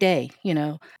every day.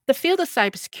 The field of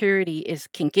cybersecurity is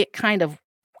can kind of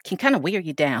wear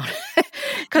you down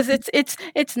because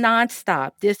it's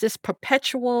nonstop. There's this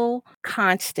perpetual,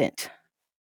 constant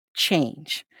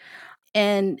change,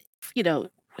 and you know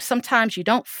sometimes you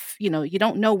don't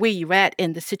know where you're at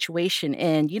in the situation,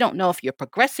 and you don't know if you're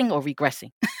progressing or regressing.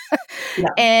 Yeah.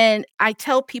 And I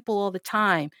tell people all the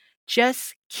time,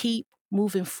 just keep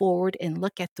moving forward and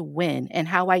look at the win. And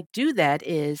how I do that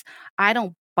is I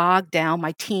don't bog down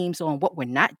my teams on what we're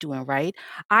not doing right.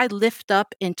 I lift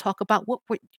up and talk about what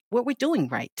we're doing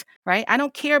right? I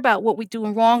don't care about what we're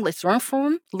doing wrong. Let's learn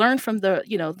from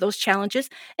the, those challenges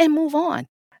and move on.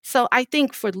 So I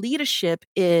think for leadership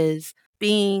is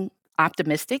being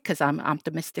optimistic because I'm an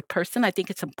optimistic person. I think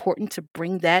it's important to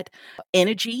bring that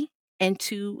energy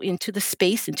into the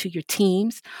space, into your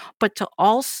teams, but to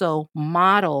also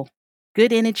model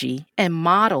good energy and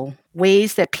model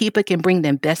ways that people can bring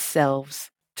their best selves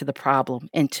to the problem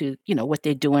and to, what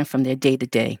they're doing from their day to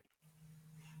day.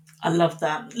 I love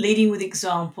that. Leading with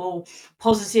example,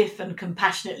 positive and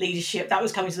compassionate leadership. That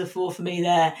was coming to the fore for me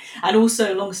there. And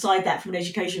also, alongside that, from an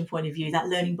education point of view, that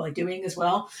learning by doing as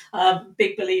well.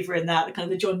 Big believer in that, the kind of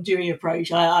the John Dewey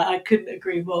approach. I couldn't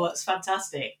agree more. That's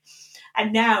fantastic.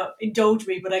 And now, indulge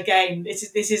me, but again,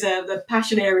 this is a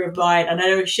passion area of mine, and I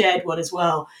know a shared one as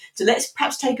well. So let's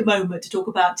perhaps take a moment to talk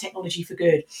about technology for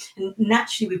good. And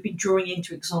naturally, we've been drawing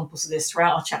into examples of this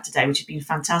throughout our chat today, which has been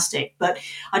fantastic. But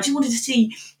I just wanted to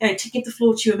see, to give the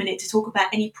floor to you a minute to talk about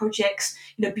any projects,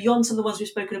 beyond some of the ones we've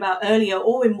spoken about earlier,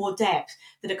 or in more depth,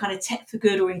 that are kind of tech for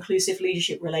good or inclusive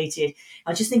leadership related.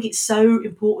 I just think it's so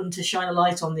important to shine a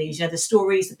light on these, the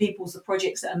stories, the peoples, the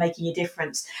projects that are making a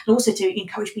difference, and also to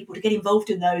encourage people to get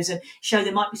involved in those and show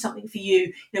there might be something for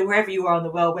you, wherever you are in the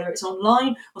world, whether it's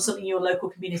online or something in your local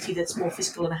community that's more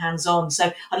physical and hands-on.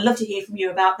 So I'd love to hear from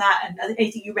you about that and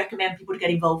anything you recommend people to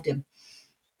get involved in.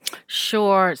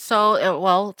 Sure. So,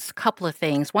 well, it's a couple of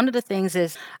things. One of the things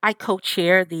is I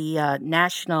co-chair the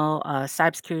National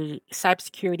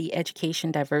Cybersecurity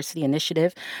Education Diversity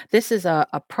Initiative. This is a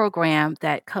program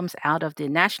that comes out of the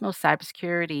National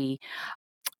Cybersecurity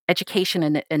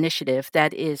Education Initiative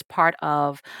that is part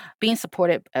of being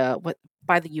supported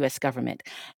by the U.S. government.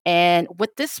 And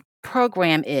what this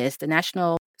program is, the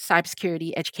National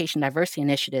Cybersecurity Education Diversity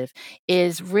Initiative,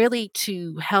 is really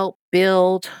to help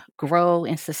build, grow,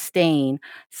 and sustain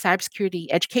cybersecurity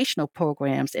educational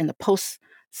programs in the post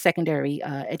secondary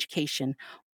education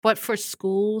But for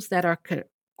schools that are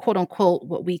quote unquote,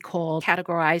 what we call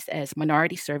categorized as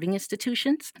minority serving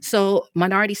institutions. So,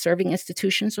 minority serving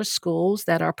institutions are schools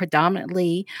that are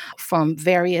predominantly from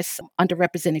various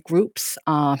underrepresented groups,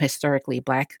 historically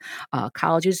Black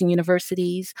colleges and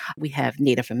universities. We have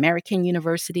Native American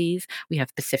universities. We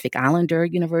have Pacific Islander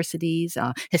universities,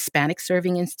 Hispanic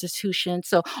serving institutions.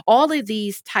 So, all of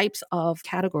these types of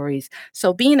categories.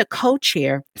 So, being a co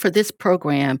chair for this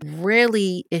program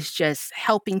really is just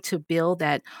helping to build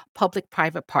that public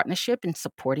private partnership in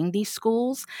supporting these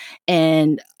schools.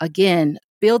 And again,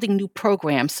 building new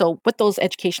programs. So, what those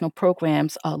educational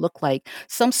programs look like,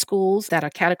 some schools that are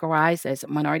categorized as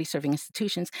minority serving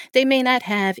institutions, they may not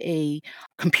have a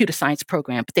computer science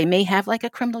program, but they may have like a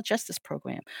criminal justice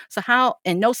program. So, how,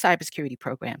 and no cybersecurity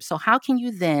program. So, how can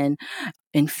you then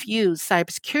infuse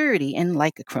cybersecurity in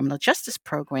like a criminal justice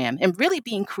program and really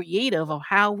being creative of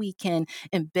how we can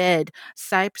embed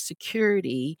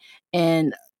cybersecurity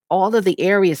in all of the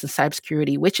areas of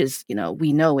cybersecurity, which is,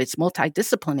 we know it's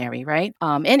multidisciplinary, right?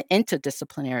 And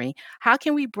interdisciplinary. How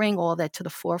can we bring all that to the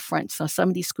forefront? So some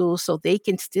of these schools, so they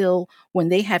can still, when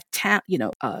they have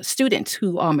students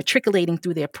who are matriculating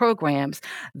through their programs,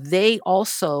 they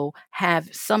also have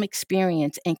some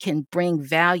experience and can bring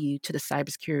value to the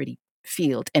cybersecurity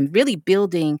field and really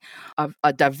building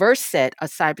a diverse set of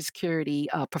cybersecurity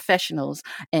professionals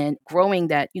and growing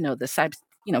that, the cyber,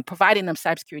 providing them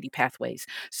cybersecurity pathways.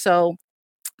 So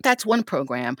that's one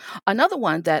program. Another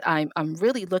one that I'm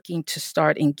really looking to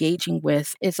start engaging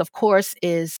with is, of course,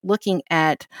 is looking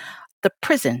at the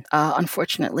prison,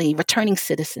 unfortunately, returning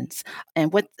citizens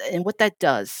and what that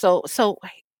does. So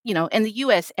in the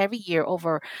U.S. every year,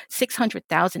 over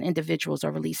 600,000 individuals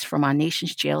are released from our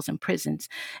nation's jails and prisons,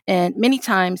 and many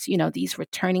times, these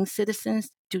returning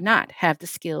citizens do not have the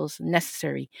skills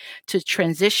necessary to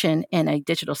transition in a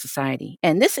digital society,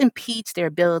 and this impedes their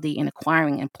ability in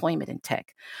acquiring employment in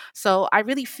tech. So I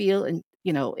really feel, and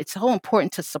it's so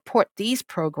important to support these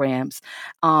programs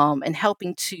and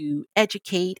helping to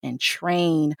educate and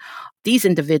train these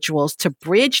individuals to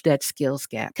bridge that skills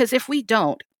gap. Because if we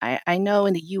don't, I know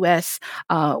in the US,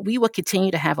 we will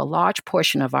continue to have a large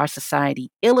portion of our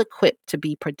society ill equipped to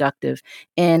be productive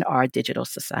in our digital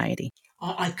society.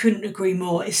 I couldn't agree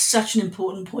more. It's such an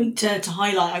important point to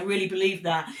highlight. I really believe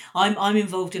that. I'm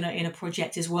involved in a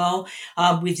project as well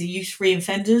with the youth free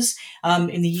offenders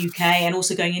in the UK, and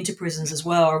also going into prisons as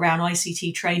well around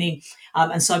ICT training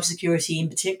and cybersecurity in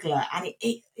particular. And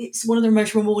it's one of the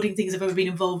most rewarding things I've ever been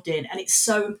involved in. And it's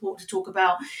so important to talk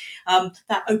about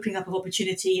that opening up of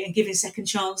opportunity and giving second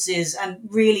chances and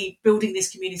really building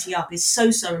this community up is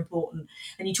so, so important.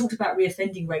 And you talked about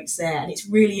reoffending rates there. And it's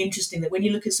really interesting that when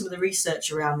you look at some of the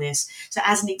research around this, so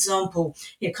as an example,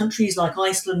 countries like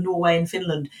Iceland, Norway, and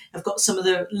Finland have got some of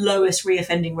the lowest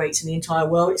reoffending rates in the entire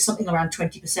world. It's something around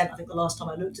 20%, I think, the last time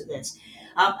I looked at this.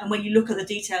 And when you look at the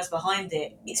details behind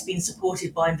it, it's been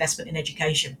supported by investment in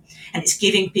education. And it's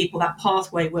giving people that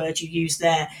pathway word you use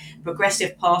there,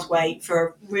 progressive pathway for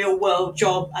a real world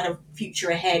job and a future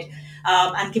ahead.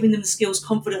 And giving them the skills,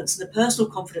 confidence, and the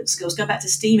personal confidence skills. Go back to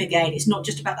STEAM again. It's not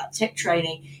just about that tech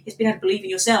training. It's being able to believe in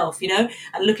yourself, and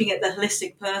looking at the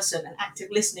holistic person and active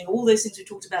listening. All those things we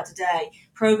talked about today.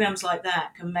 Programs like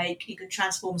that you can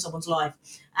transform someone's life.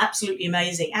 Absolutely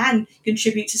amazing, and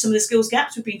contribute to some of the skills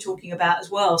gaps we've been talking about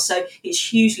as well. So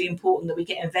it's hugely important that we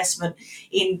get investment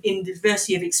in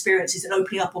diversity of experiences and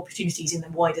opening up opportunities in the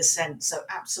wider sense. So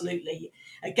absolutely.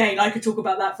 Again, I could talk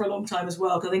about that for a long time as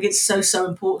well, because I think it's so, so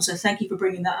important. So thank you for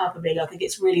bringing that up, Amelia. I think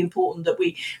it's really important that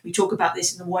we talk about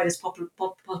this in the widest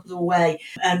possible way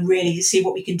and really see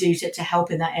what we can do to help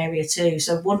in that area too.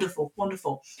 So wonderful,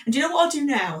 wonderful. And do you know what I'll do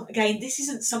now? Again, this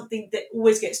isn't something that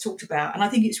always gets talked about, and I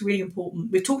think it's really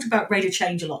important. We've talked about rate of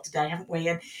change a lot today, haven't we?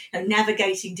 And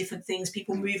navigating different things,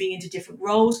 people moving into different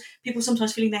roles, people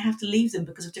sometimes feeling they have to leave them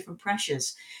because of different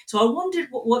pressures. So I wondered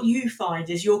what you find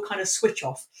is your kind of switch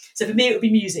off. So for me, it would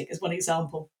be music as one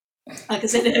example. Like I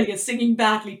said earlier, singing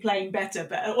badly, playing better,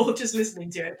 or just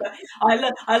listening to it. But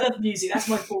I love music. That's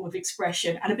my form of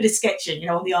expression, and a bit of sketching,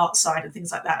 on the art side and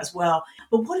things like that as well.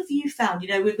 But what have you found,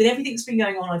 with everything that's been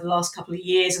going on over the last couple of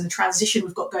years and the transition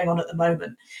we've got going on at the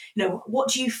moment? What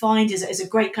do you find is a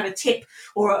great kind of tip,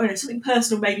 or something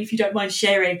personal, maybe if you don't mind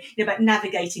sharing, about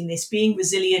navigating this, being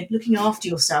resilient, looking after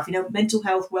yourself? Mental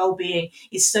health, well-being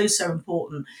is so, so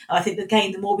important. I think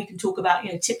again, the more we can talk about,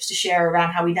 tips to share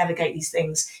around how we navigate these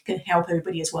things can help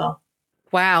everybody as well.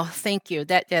 Wow, thank you.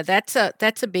 That's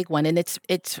a big one, and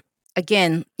it's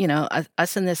again,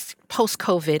 us in this post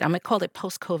COVID. I'm gonna call it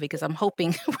post COVID because I'm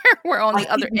hoping we're on I the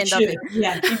other think we end of should, it.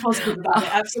 yeah, be positive about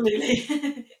it,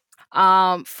 absolutely.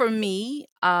 For me,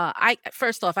 I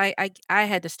first off, I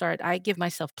had to start. I give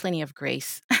myself plenty of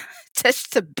grace,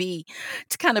 just to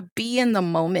kind of be in the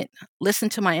moment, listen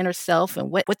to my inner self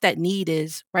and what that need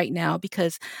is right now.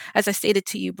 Because as I stated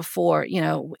to you before,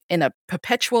 in a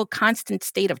perpetual, constant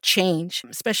state of change,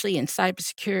 especially in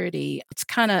cybersecurity, it's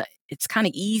kind of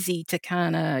easy to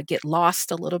kind of get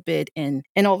lost a little bit, and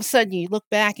all of a sudden you look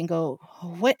back and go,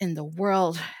 "What in the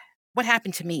world? What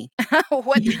happened to me?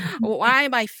 what Why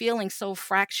am I feeling so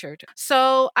fractured?"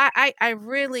 So I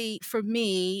really, for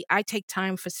me, I take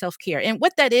time for self-care. And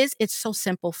what that is, it's so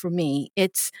simple for me.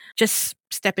 It's just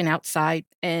stepping outside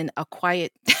in a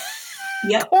quiet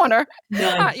Yep. corner.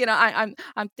 No.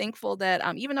 I'm thankful that,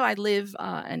 even though I live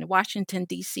in Washington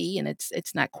D.C. and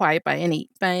it's not quiet by any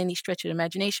stretch of the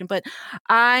imagination, but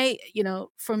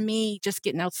for me, just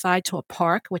getting outside to a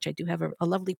park, which I do have a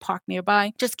lovely park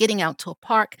nearby, just getting out to a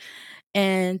park,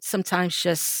 and sometimes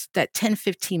just that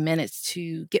 10-15 minutes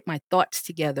to get my thoughts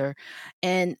together,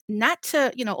 and not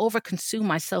to overconsume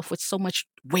myself with so much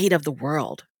weight of the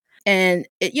world. And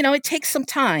it takes some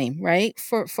time, right,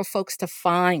 for folks to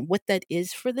find what that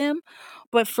is for them.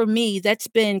 But for me, that's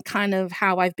been kind of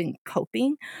how I've been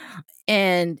coping.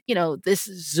 And this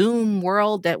Zoom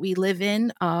world that we live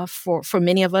in, for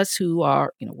many of us who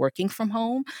are working from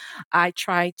home, I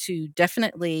try to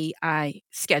definitely, I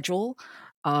schedule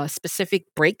specific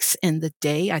breaks in the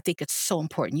day. I think it's so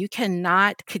important. You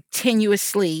cannot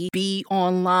continuously be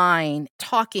online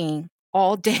talking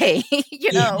all day,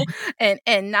 Yeah.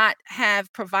 and not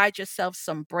have provide yourself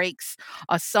some breaks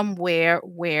or somewhere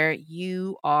where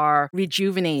you are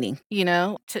rejuvenating,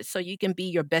 so you can be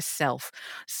your best self.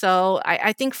 So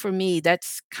I think for me,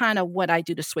 that's kind of what I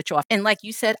do to switch off. And like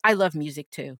you said, I love music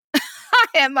too.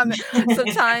 I am.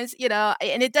 Sometimes,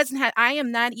 and it doesn't have. I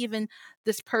am not even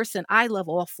this person. I love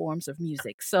all forms of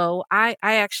music, so I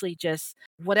actually just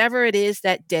whatever it is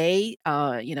that day.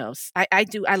 I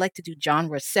do. I like to do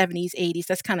genre 70s, 80s.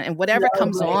 That's kind of, and whatever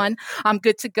comes Lovely. on, I'm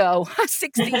good to go.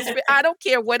 60s. I don't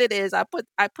care what it is. I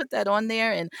put that on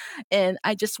there, and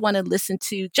I just want to listen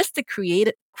to just the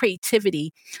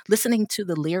creativity, listening to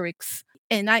the lyrics.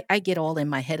 And I get all in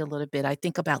my head a little bit. I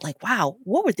think about, like, wow,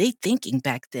 what were they thinking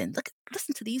back then?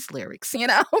 Listen to these lyrics,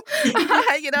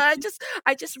 I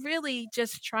just really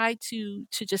just try to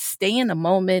just stay in the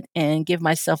moment and give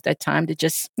myself that time to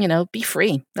just, be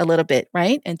free a little bit,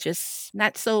 right? And just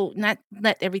not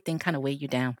let everything kind of weigh you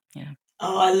down. Yeah.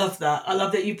 Oh, I love that. I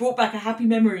love that you brought back a happy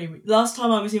memory. Last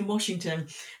time I was in Washington,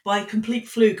 by complete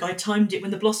fluke, I timed it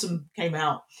when the Blossom came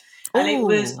out. And it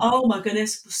was, Oh, oh my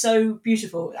goodness, so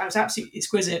beautiful. It was absolutely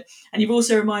exquisite. And you've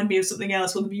also reminded me of something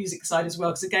else on the music side as well,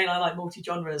 because again, I like multi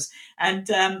genres. And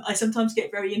I sometimes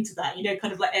get very into that,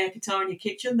 kind of like air guitar in your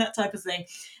kitchen, that type of thing.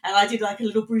 And I did like a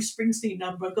little Bruce Springsteen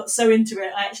number. I got so into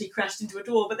it, I actually crashed into a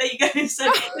door. But there you go. So,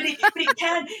 but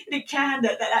it can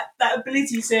that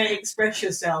ability to express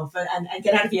yourself and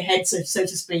get out of your head, so to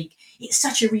speak. It's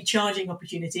such a recharging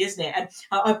opportunity, isn't it? And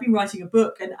I've been writing a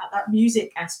book, and that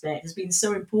music aspect has been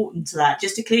so important to that,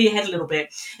 just to clear your head a little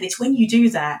bit. And it's when you do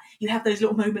that, you have those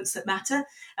little moments that matter,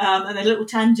 and the little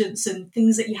tangents and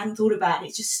things that you hadn't thought about, and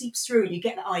it just seeps through, and you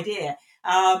get that idea.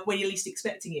 When you're least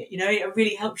expecting it, it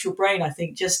really helps your brain, I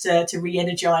think, just to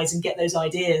re-energize and get those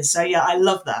ideas. So yeah, I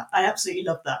love that. I absolutely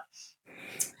love that.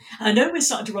 I know we're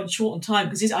starting to run short on time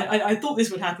because I thought this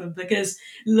would happen because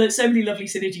so many lovely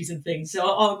synergies and things. So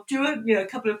I'll do a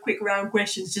couple of quick round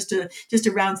questions just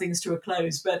to round things to a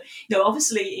close. But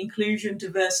obviously inclusion,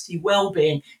 diversity,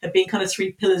 well-being have been kind of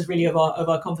three pillars really of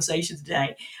our conversation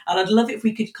today. And I'd love it if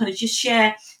we could kind of just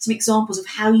share some examples of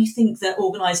how you think that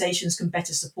organisations can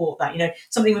better support that.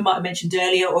 Something we might have mentioned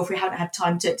earlier, or if we haven't had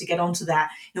time to get onto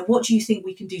that. What do you think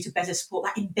we can do to better support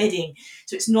that embedding?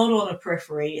 So it's not on a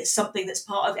periphery, it's something that's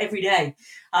part of every day.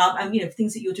 And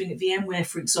things that you're doing at VMware,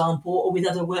 for example, or with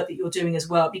other work that you're doing as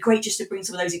well. It'd be great just to bring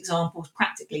some of those examples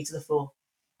practically to the fore.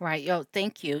 right. Yo,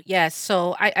 thank you. Yes.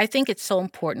 So I think it's so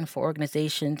important for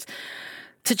organizations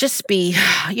to just be,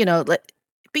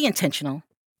 be intentional.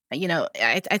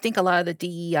 I think a lot of the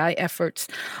DEI efforts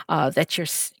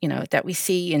that we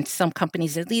see in some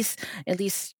companies, at least,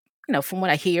 from what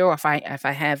I hear, or if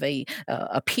I have a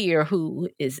peer who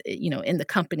is, in the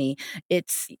company,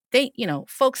 it's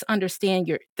folks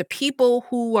understand the people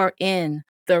who are in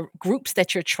the groups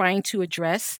that you're trying to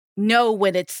address. know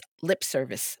when it's lip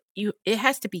service. It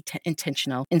has to be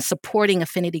intentional in supporting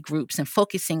affinity groups and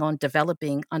focusing on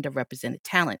developing underrepresented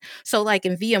talent. So, like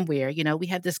in VMware, we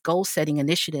have this goal setting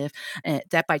initiative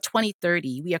that by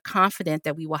 2030, we are confident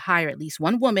that we will hire at least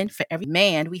one woman for every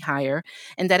man we hire,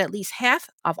 and that at least half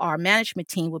of our management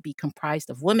team will be comprised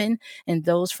of women and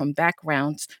those from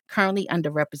backgrounds currently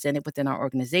underrepresented within our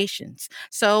organizations.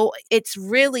 So, it's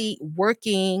really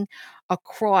working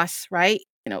across, right?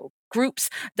 Groups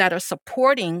that are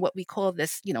supporting what we call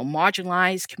this,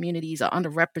 marginalized communities or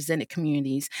underrepresented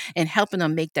communities, and helping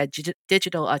them make that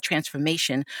digital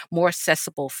transformation more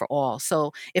accessible for all.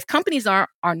 So if companies are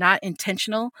not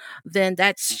intentional, then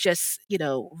that's just,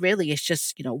 really it's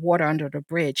just, water under the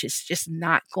bridge. It's just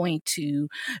not going to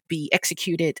be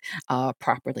executed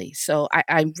properly. So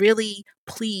I'm really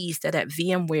pleased that at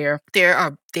VMware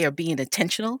they are being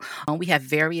intentional. We have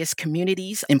various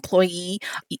communities, employee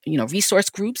resource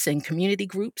groups and community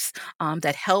groups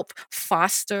that help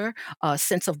foster a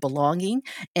sense of belonging,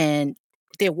 and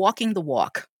they're walking the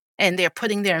walk. And they're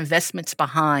putting their investments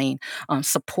behind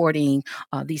supporting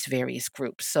these various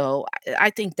groups. So I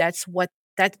think that's what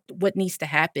needs to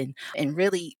happen, and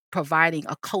really providing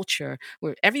a culture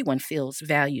where everyone feels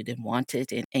valued and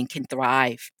wanted and can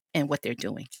thrive in what they're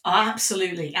doing.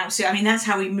 Absolutely, absolutely. I mean, that's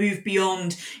how we move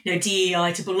beyond,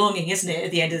 DEI to belonging, isn't it?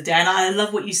 At the end of the day, and I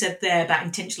love what you said there about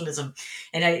intentionalism.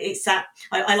 It's that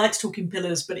I like to talk in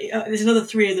pillars, but there's another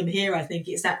three of them here. I think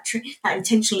it's that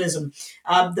intentionalism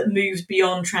that moves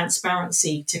beyond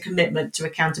transparency to commitment to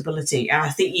accountability. And I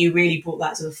think you really brought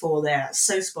that to the fore there. That's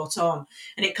so spot on.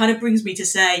 And it kind of brings me to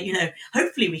say,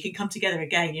 hopefully we can come together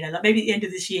again. Like maybe at the end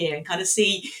of this year and kind of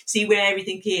see where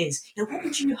everything is. What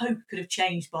would you hope could have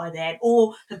changed by then,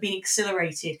 or have been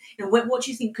accelerated? What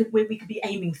do you think we could be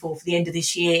aiming for the end of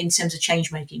this year in terms of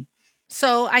change making?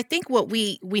 So I think what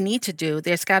we need to do,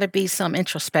 there's got to be some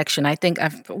introspection. I think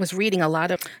I was reading a lot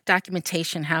of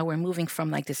documentation how we're moving from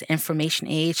like this information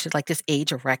age to like this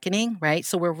age of reckoning, right?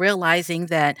 So we're realizing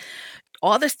that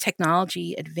all this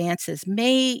technology advances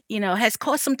has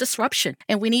caused some disruption.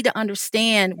 And we need to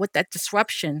understand what that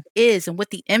disruption is and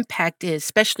what the impact is,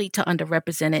 especially to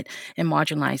underrepresented and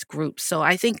marginalized groups. So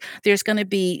I think there's going to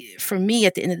be, for me,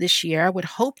 at the end of this year, I would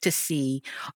hope to see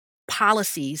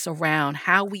policies around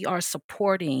how we are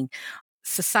supporting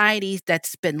societies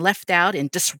that's been left out and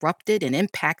disrupted and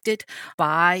impacted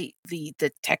by the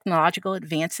technological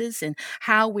advances, and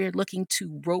how we're looking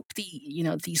to rope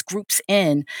these groups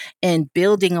in and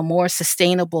building a more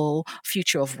sustainable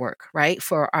future of work, right,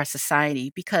 for our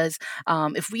society. Because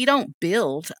if we don't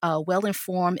build a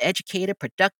well-informed, educated,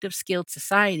 productive, skilled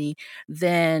society,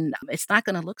 then it's not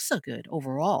going to look so good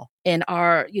overall, and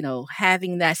our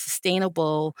having that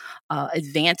sustainable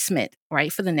advancement,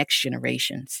 right, for the next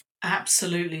generations.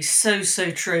 Absolutely. So,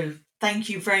 so true. Thank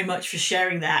you very much for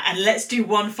sharing that. And let's do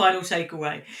one final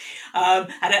takeaway. And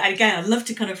again, I'd love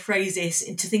to kind of phrase this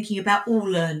into thinking about all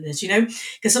learners,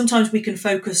 because sometimes we can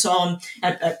focus on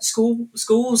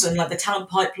schools and like the talent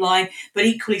pipeline, but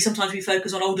equally sometimes we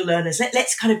focus on older learners.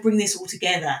 Let's kind of bring this all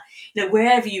together.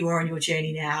 Wherever you are on your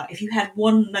journey now, if you had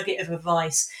one nugget of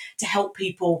advice to help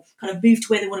people kind of move to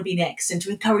where they want to be next and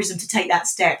to encourage them to take that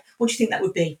step, what do you think that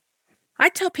would be? I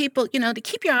tell people, to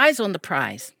keep your eyes on the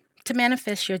prize, to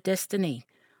manifest your destiny.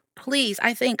 Please,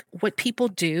 I think what people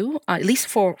do, at least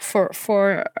for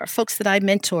folks that I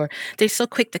mentor, they're so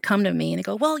quick to come to me and they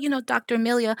go, "Well, Dr.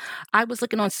 Amelia, I was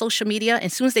looking on social media." And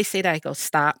as soon as they say that, I go,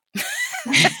 "Stop.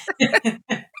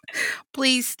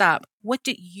 Please stop. What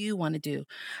do you want to do?"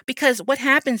 Because what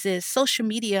happens is social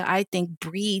media, I think,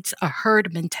 breeds a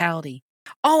herd mentality.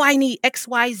 Oh, I need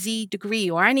XYZ degree,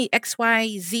 or I need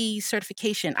XYZ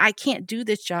certification. I can't do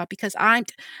this job because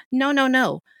no, no,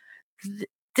 no.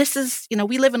 This is,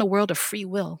 we live in a world of free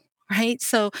will, right?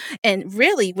 So, and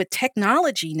really with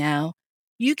technology now,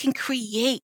 you can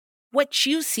create what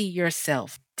you see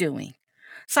yourself doing.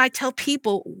 So I tell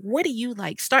people, what do you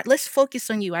like? Let's focus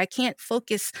on you. I can't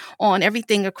focus on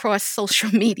everything across social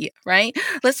media, right?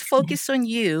 Let's focus on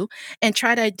you and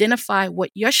try to identify what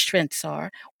your strengths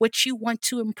are, what you want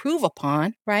to improve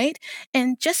upon, right?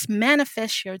 And just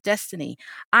manifest your destiny.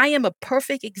 I am a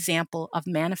perfect example of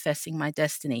manifesting my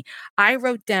destiny. I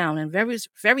wrote down and was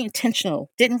very intentional.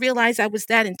 Didn't realize I was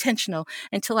that intentional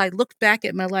until I looked back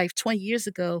at my life 20 years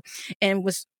ago and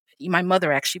was my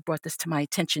mother actually brought this to my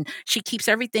attention. She keeps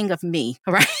everything of me,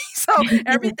 right? So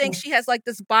everything, she has like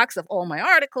this box of all my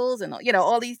articles and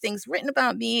all these things written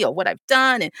about me or what I've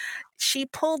done. And she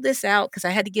pulled this out because I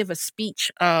had to give a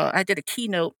speech. I did a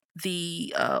keynote.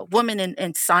 The women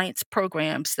in science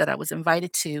programs that I was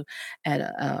invited to at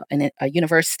a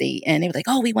university, and they were like,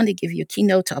 "Oh, we want to give you a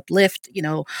keynote to uplift,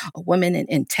 women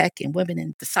in tech and women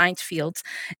in the science fields."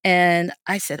 And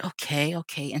I said, "Okay,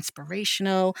 okay,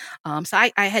 inspirational." So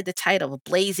I had the title of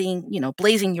blazing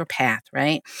your path,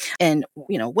 right? And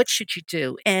what should you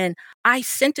do? And I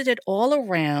centered it all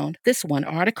around this one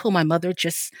article my mother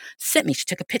just sent me. She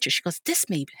took a picture. She goes, "This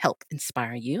may help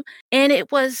inspire you." And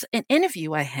it was an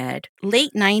interview I had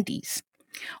late 90s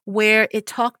where it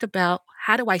talked about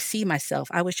how do I see myself.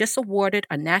 I was just awarded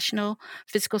a National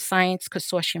Physical Science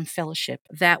Consortium Fellowship.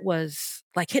 That was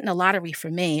like hitting a lottery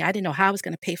for me. I didn't know how I was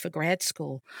going to pay for grad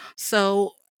school.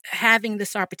 So having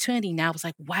this opportunity now was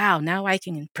like, wow, now I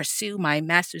can pursue my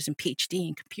master's and PhD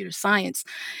in computer science.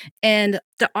 And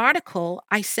the article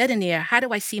I said in there, how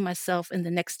do I see myself in the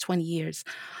next 20 years?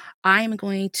 I'm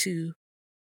going to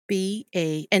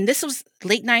and this was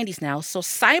late 90s now, so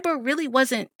cyber really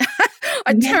wasn't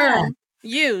a Yeah. term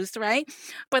used, right?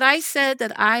 But I said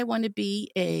that I want to be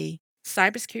a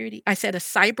cybersecurity, I said a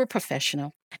cyber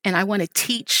professional, and I want to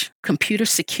teach computer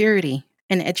security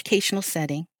in an educational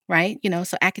setting, right?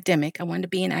 So academic, I wanted to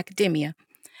be in academia,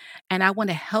 and I want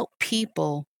to help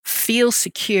people feel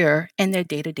secure in their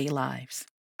day-to-day lives.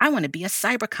 I want to be a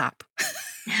cyber cop.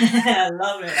 I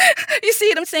love it. You see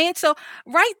what I'm saying? So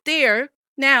right there,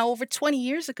 now over 20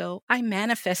 years ago, I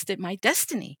manifested my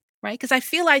destiny, right? Because I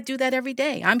feel I do that every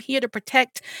day. I'm here to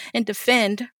protect and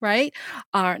defend, right?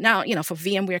 Now, for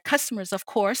VMware customers, of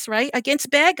course, right? Against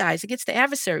bad guys, against the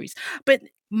adversaries. But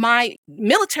my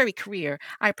military career,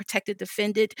 I protected,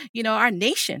 defended, our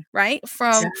nation, right?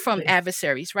 From Exactly.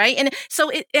 adversaries, right? And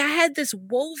so I had this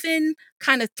woven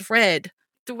kind of thread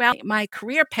throughout my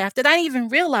career path that I didn't even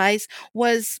realize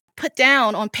was put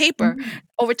down on paper Mm.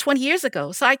 over 20 years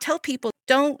ago. So I tell people,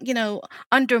 don't,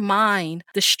 undermine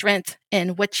the strength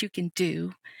in what you can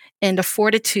do and the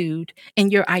fortitude in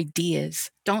your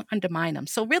ideas. Don't undermine them.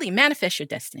 So really manifest your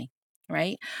destiny,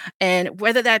 right? And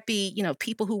whether that be,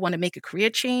 people who want to make a career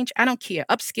change, I don't care,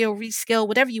 upskill, reskill,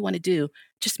 whatever you want to do,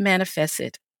 just manifest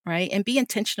it, right? And be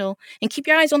intentional and keep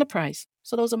your eyes on the prize.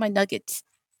 So those are my nuggets.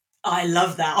 I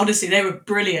love that. Honestly, they were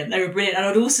brilliant. They were brilliant. And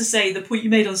I'd also say the point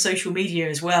you made on social media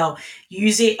as well,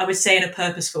 use it, I would say, in a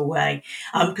purposeful way.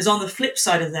 Because on the flip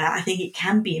side of that, I think it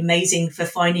can be amazing for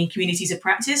finding communities of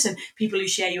practice and people who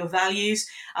share your values,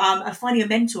 and finding a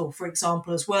mentor, for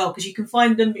example, as well, because you can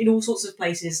find them in all sorts of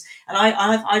places. And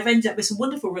I've ended up with some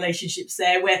wonderful relationships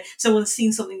there where someone's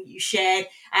seen something that you shared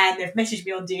and they've messaged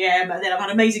me on DM, and then I've had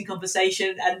an amazing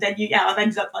conversation, and then I've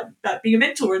ended up like being a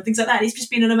mentor and things like that. It's just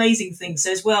been an amazing thing.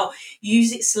 So as well,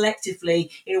 use it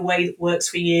selectively in a way that works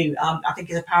for you. I think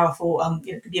is a powerful,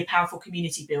 it could be a powerful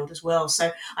community build as well. So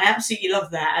I absolutely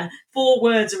love that. And 4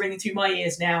 words are ringing through my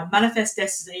ears now: manifest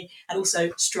destiny, and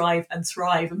also strive and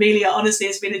thrive. Amelia, honestly,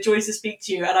 it's been a joy to speak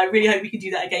to you, and I really hope we can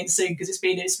do that again soon because it's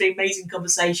been an amazing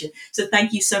conversation. So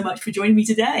thank you so much for joining me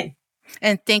today.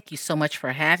 And thank you so much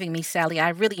for having me, Sally. I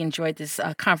really enjoyed this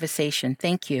conversation.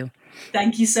 Thank you.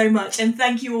 Thank you so much. And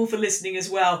thank you all for listening as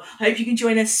well. I hope you can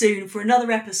join us soon for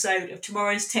another episode of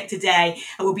Tomorrow's Tech Today.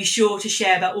 And we'll be sure to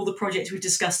share about all the projects we've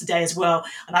discussed today as well.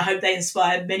 And I hope they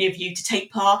inspire many of you to take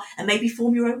part and maybe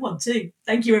form your own one too.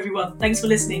 Thank you, everyone. Thanks for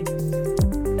listening.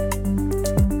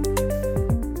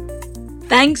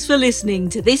 Thanks for listening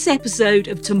to this episode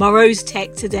of Tomorrow's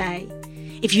Tech Today.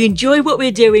 If you enjoy what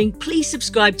we're doing, please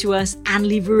subscribe to us and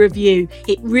leave a review.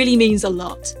 It really means a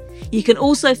lot. You can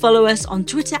also follow us on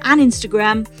Twitter and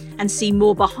Instagram and see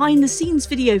more behind the scenes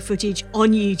video footage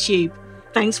on YouTube.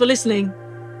 Thanks for listening.